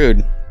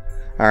screwed.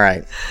 All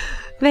right.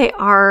 They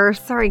are.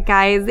 Sorry,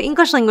 guys. The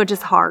English language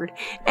is hard.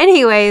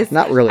 Anyways.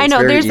 Not really. I know.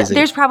 Very easy.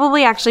 There's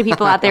probably actually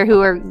people out there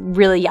who are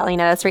really yelling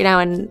at us right now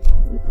and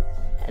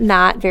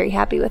not very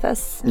happy with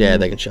us. Yeah,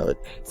 they can show it.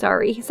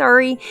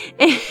 Sorry.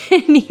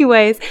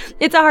 Anyways,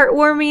 it's a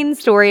heartwarming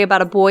story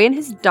about a boy and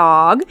his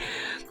dog.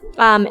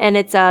 And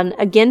it's an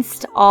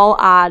against all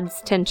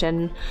odds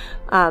tension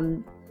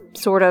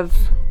sort of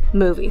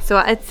movie. So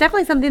it's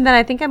definitely something that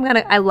I think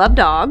I love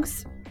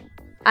dogs.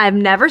 I've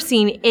never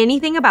seen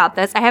anything about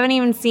this. I haven't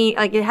even seen,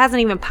 it hasn't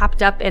even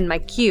popped up in my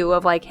queue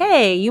of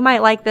hey, you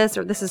might like this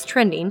or this is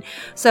trending.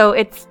 So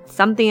it's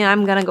something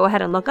I'm going to go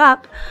ahead and look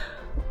up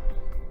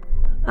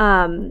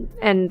and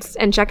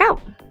check out.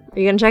 Are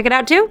you going to check it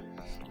out too?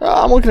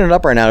 I'm looking it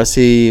up right now to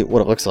see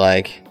what it looks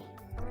like.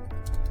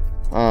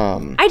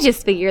 I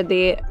just figured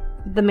the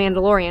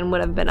Mandalorian would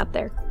have been up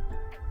there.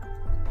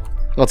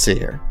 Let's see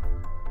here.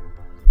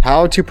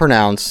 How to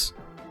pronounce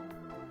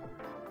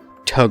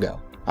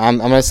Togo. I'm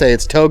going to say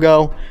it's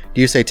Togo. Do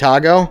you say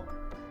Togo?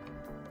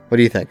 What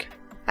do you think?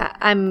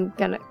 I don't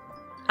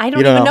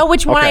even know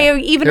which one I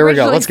even Here we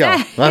go. originally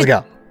said. Let's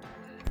go.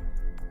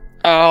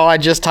 Oh, I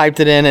just typed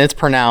it in and it's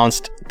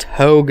pronounced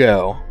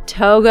Togo.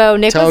 Togo.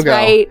 Nick was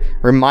right.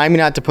 Remind me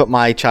not to put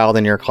my child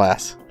in your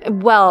class.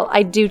 Well,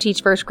 I do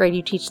teach first grade.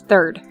 You teach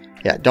third.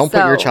 Yeah, don't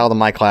put your child in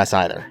my class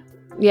either.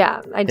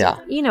 Yeah, I do.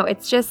 Yeah.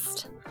 It's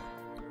just,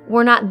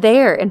 we're not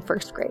there in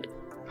first grade.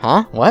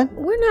 Huh? What?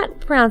 We're not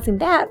pronouncing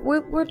that.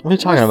 What are you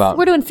talking about?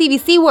 We're doing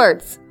CVC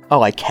words. Oh,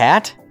 like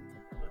cat?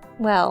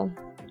 Well,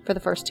 for the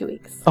first 2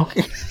 weeks.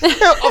 Okay. of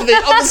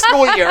the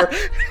school year.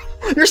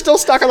 You're still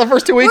stuck on the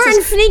first 2 weeks. We're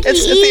on Sneaky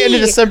It's the end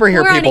of December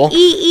here, We're people. On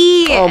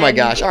EE. Oh my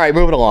gosh. All right,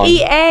 moving along.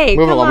 EA.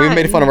 Moving along. We've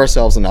made fun of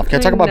ourselves enough. Can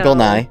I talk about Bill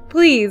Nye?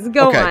 Please,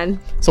 go on.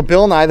 So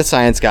Bill Nye, the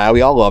science guy,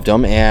 we all loved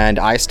him, and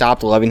I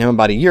stopped loving him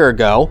about a year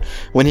ago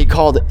when he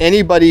called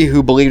anybody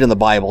who believed in the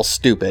Bible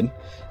stupid.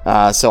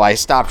 So I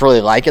stopped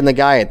really liking the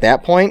guy at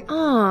that point.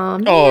 Oh,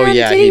 man. Oh,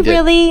 yeah, Did he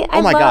really?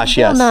 Oh, my gosh,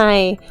 Bill yes.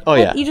 Nye. Oh,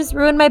 yeah. You just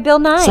ruined my Bill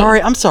Nye.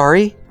 Sorry, I'm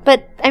sorry.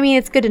 But, I mean,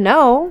 it's good to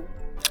know.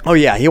 Oh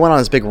yeah, he went on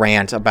this big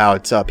rant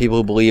about people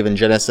who believe in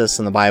Genesis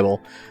and the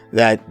Bible,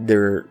 that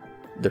they're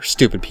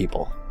stupid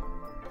people.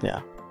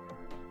 Yeah.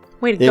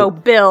 Way to go,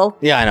 Bill.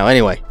 Yeah, I know.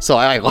 Anyway, so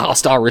I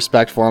lost all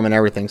respect for him and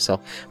everything. So,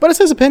 but it's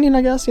his opinion,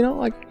 I guess. You know,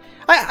 like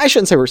I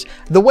shouldn't say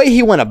the way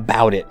he went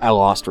about it. I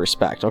lost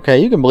respect. Okay,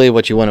 you can believe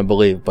what you want to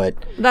believe, but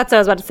That's what I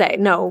was about to say.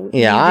 No,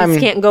 Yeah, you just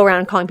can't go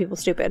around calling people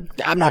stupid.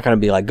 I'm not going to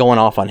be like going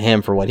off on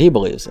him for what he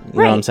believes in. You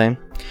know what I'm saying?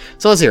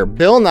 So let's hear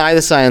Bill Nye,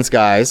 the Science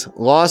Guy's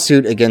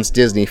lawsuit against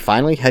Disney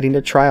finally heading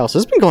to trial. So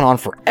this has been going on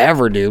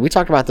forever, dude. We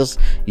talked about this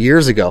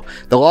years ago.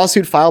 The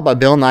lawsuit filed by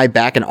Bill Nye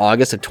back in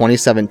August of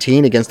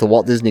 2017 against the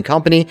Walt Disney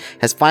Company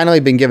has finally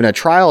been given a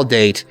trial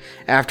date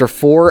after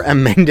 4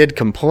 amended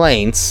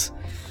complaints.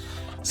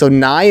 So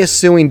Nye is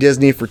suing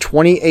Disney for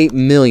 $28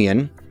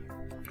 million,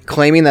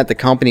 claiming that the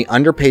company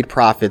underpaid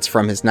profits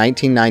from his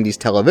 1990s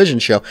television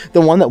show,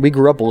 the one that we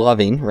grew up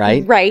loving,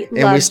 right? Right. And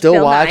we Loved still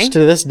Bill watch Nye. to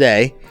this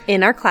day.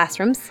 In our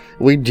classrooms.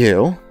 We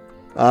do.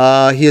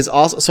 He is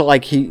also, so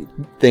like he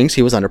thinks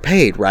he was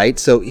underpaid, right?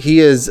 So he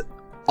is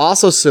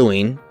also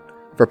suing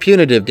for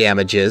punitive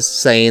damages,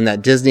 saying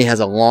that Disney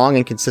has a long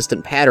and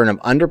consistent pattern of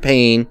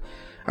underpaying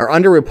or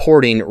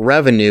underreporting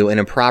revenue and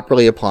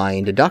improperly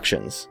applying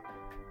deductions.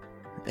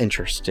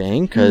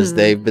 Interesting, because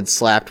they've been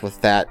slapped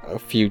with that a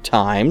few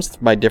times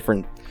by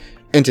different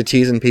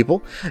entities and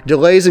people.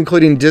 Delays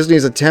including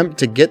Disney's attempt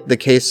to get the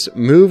case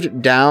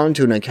moved down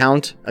to an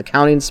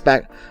accounting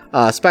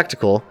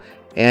spectacle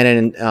and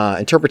an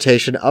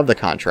interpretation of the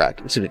contract.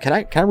 Excuse me,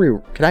 can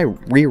I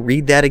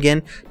reread that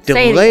again?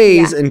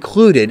 Delays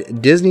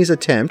included Disney's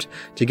attempt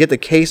to get the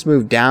case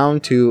moved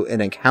down to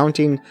an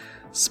accounting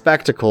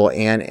spectacle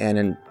and an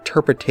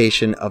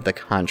interpretation of the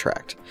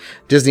contract.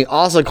 Disney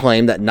also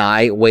claimed that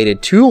Nye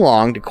waited too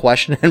long to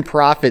question any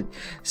profit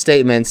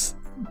statements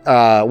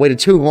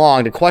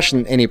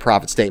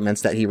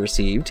that he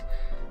received.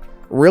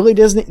 Really,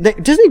 Disney?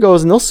 Disney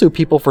goes and they'll sue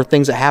people for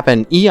things that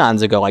happened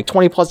eons ago, like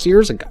 20 plus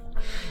years ago.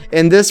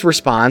 In this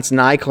response,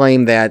 Nye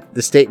claimed that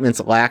the statements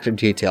lacked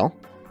detail.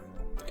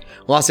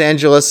 Los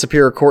Angeles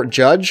Superior Court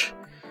judge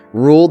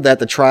ruled that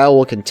the trial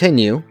will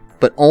continue,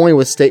 but only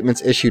with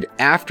statements issued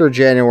after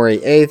January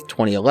 8th,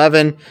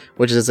 2011,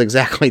 which is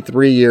exactly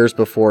 3 years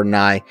before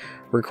Nye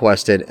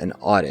requested an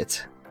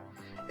audit.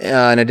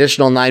 An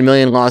additional $9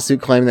 million lawsuit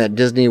claiming that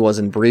Disney was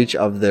in breach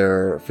of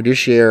their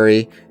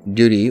fiduciary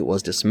duty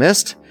was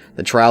dismissed.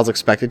 The trial is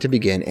expected to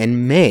begin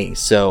in May,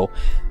 so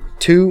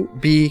to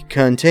be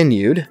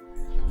continued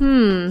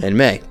in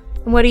May.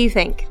 What do you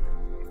think?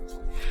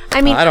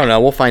 I mean, I don't know.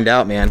 We'll find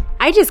out, man.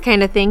 I just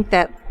kind of think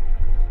that,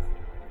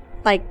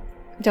 like,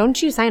 don't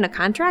you sign a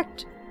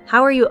contract?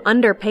 How are you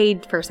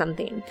underpaid for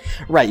something?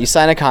 Right. You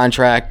sign a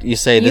contract. You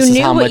say this is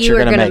how much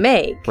you're going to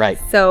make. Right.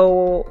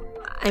 So,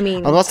 I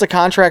mean, unless the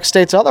contract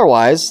states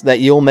otherwise, that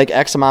you'll make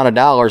X amount of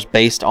dollars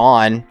based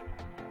on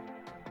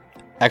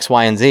X,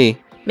 Y, and Z.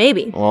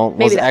 Maybe. Well,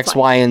 maybe was X,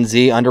 Y, and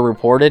Z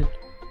underreported?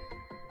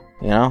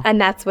 You know? And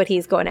that's what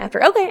he's going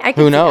after. Okay, I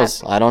can Who see knows?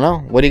 that. I don't know.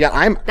 What do you got?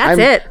 That's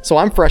it. So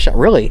I'm fresh out.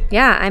 Really?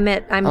 Yeah, I'm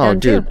done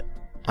dude. too.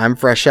 I'm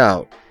fresh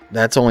out.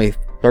 That's only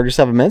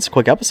 37 minutes.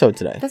 Quick episode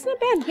today. That's not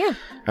bad, yeah.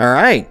 All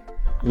right.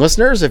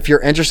 Listeners, if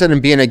you're interested in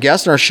being a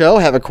guest on our show,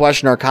 have a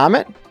question or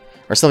comment,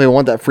 or simply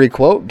want that free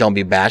quote, don't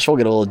be bashful.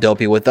 Get a little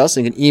dopey with us.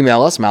 You can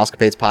email us,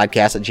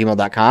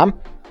 mousecapadespodcast@gmail.com,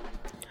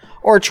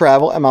 or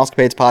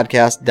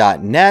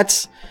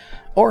travel@mousecapadespodcast.net,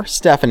 or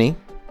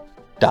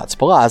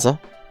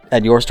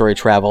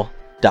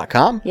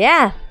stephanie.spalazza@yourstorytravel.com.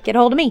 Yeah, get a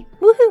hold of me.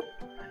 Woohoo.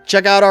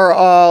 Check out our,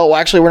 well,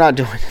 actually, we're not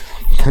doing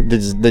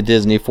the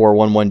Disney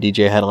 411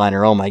 DJ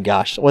headliner. Oh my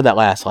gosh. What did that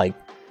last? Like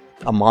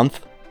a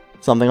month?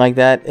 Something like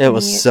that? It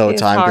was so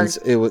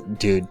it was,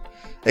 dude,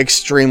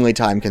 extremely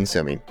time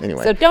consuming.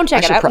 Anyway. So don't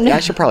check it out. I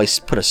should probably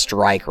put a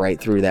strike right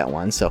through that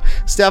one. So,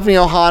 Stephanie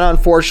Ohana,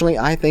 unfortunately,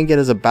 I think it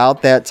is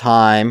about that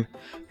time.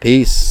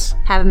 Peace.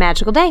 Have a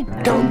magical day.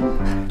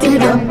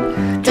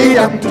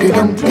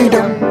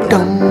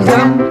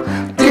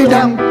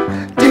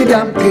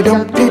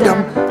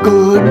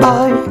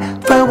 Goodbye,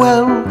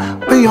 farewell,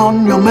 be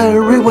on your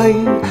merry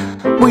way.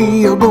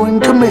 We are going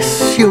to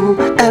miss you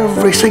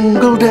every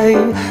single day.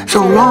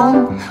 So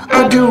long,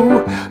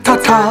 adieu,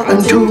 ta-ta and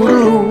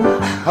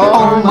toodaloo.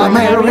 On my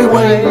merry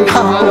way,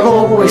 I'll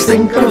always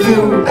think of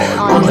you.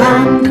 On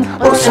land,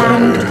 or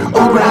sand,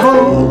 or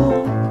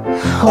gravel,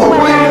 or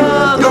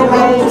where the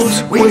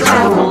roads we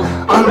travel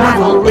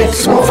unravel.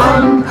 It's more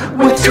fun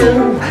with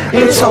two.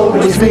 It's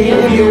always me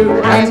and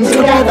you, and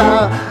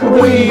together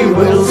we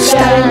will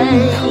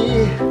stay.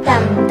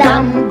 Dum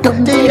dum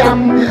dum dee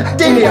dum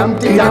dee dum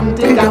dee dum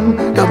dee dum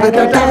dum da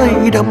da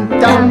dum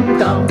dum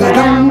dum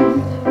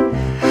dum.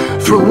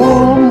 through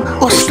warm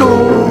or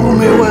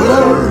stormy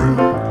weather.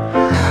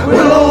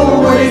 We'll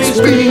always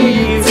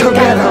be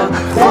together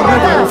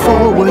forever,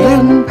 for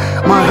within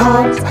my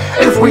heart,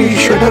 if we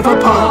should ever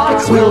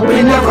part, we'll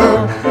be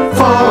never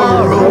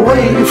far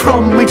away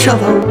from each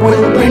other.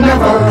 We'll be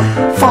never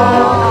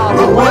far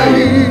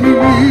away.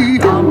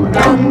 Dum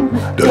dum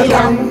da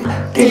dum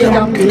dee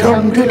dum dee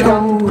dum dee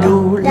dum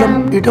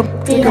dum dee dum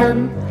dee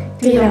dum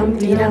dee dum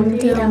dee dum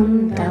dee dum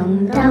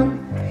dum dum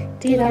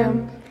dee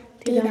dum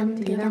dee dum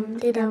dee dum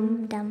dee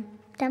dum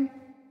dum.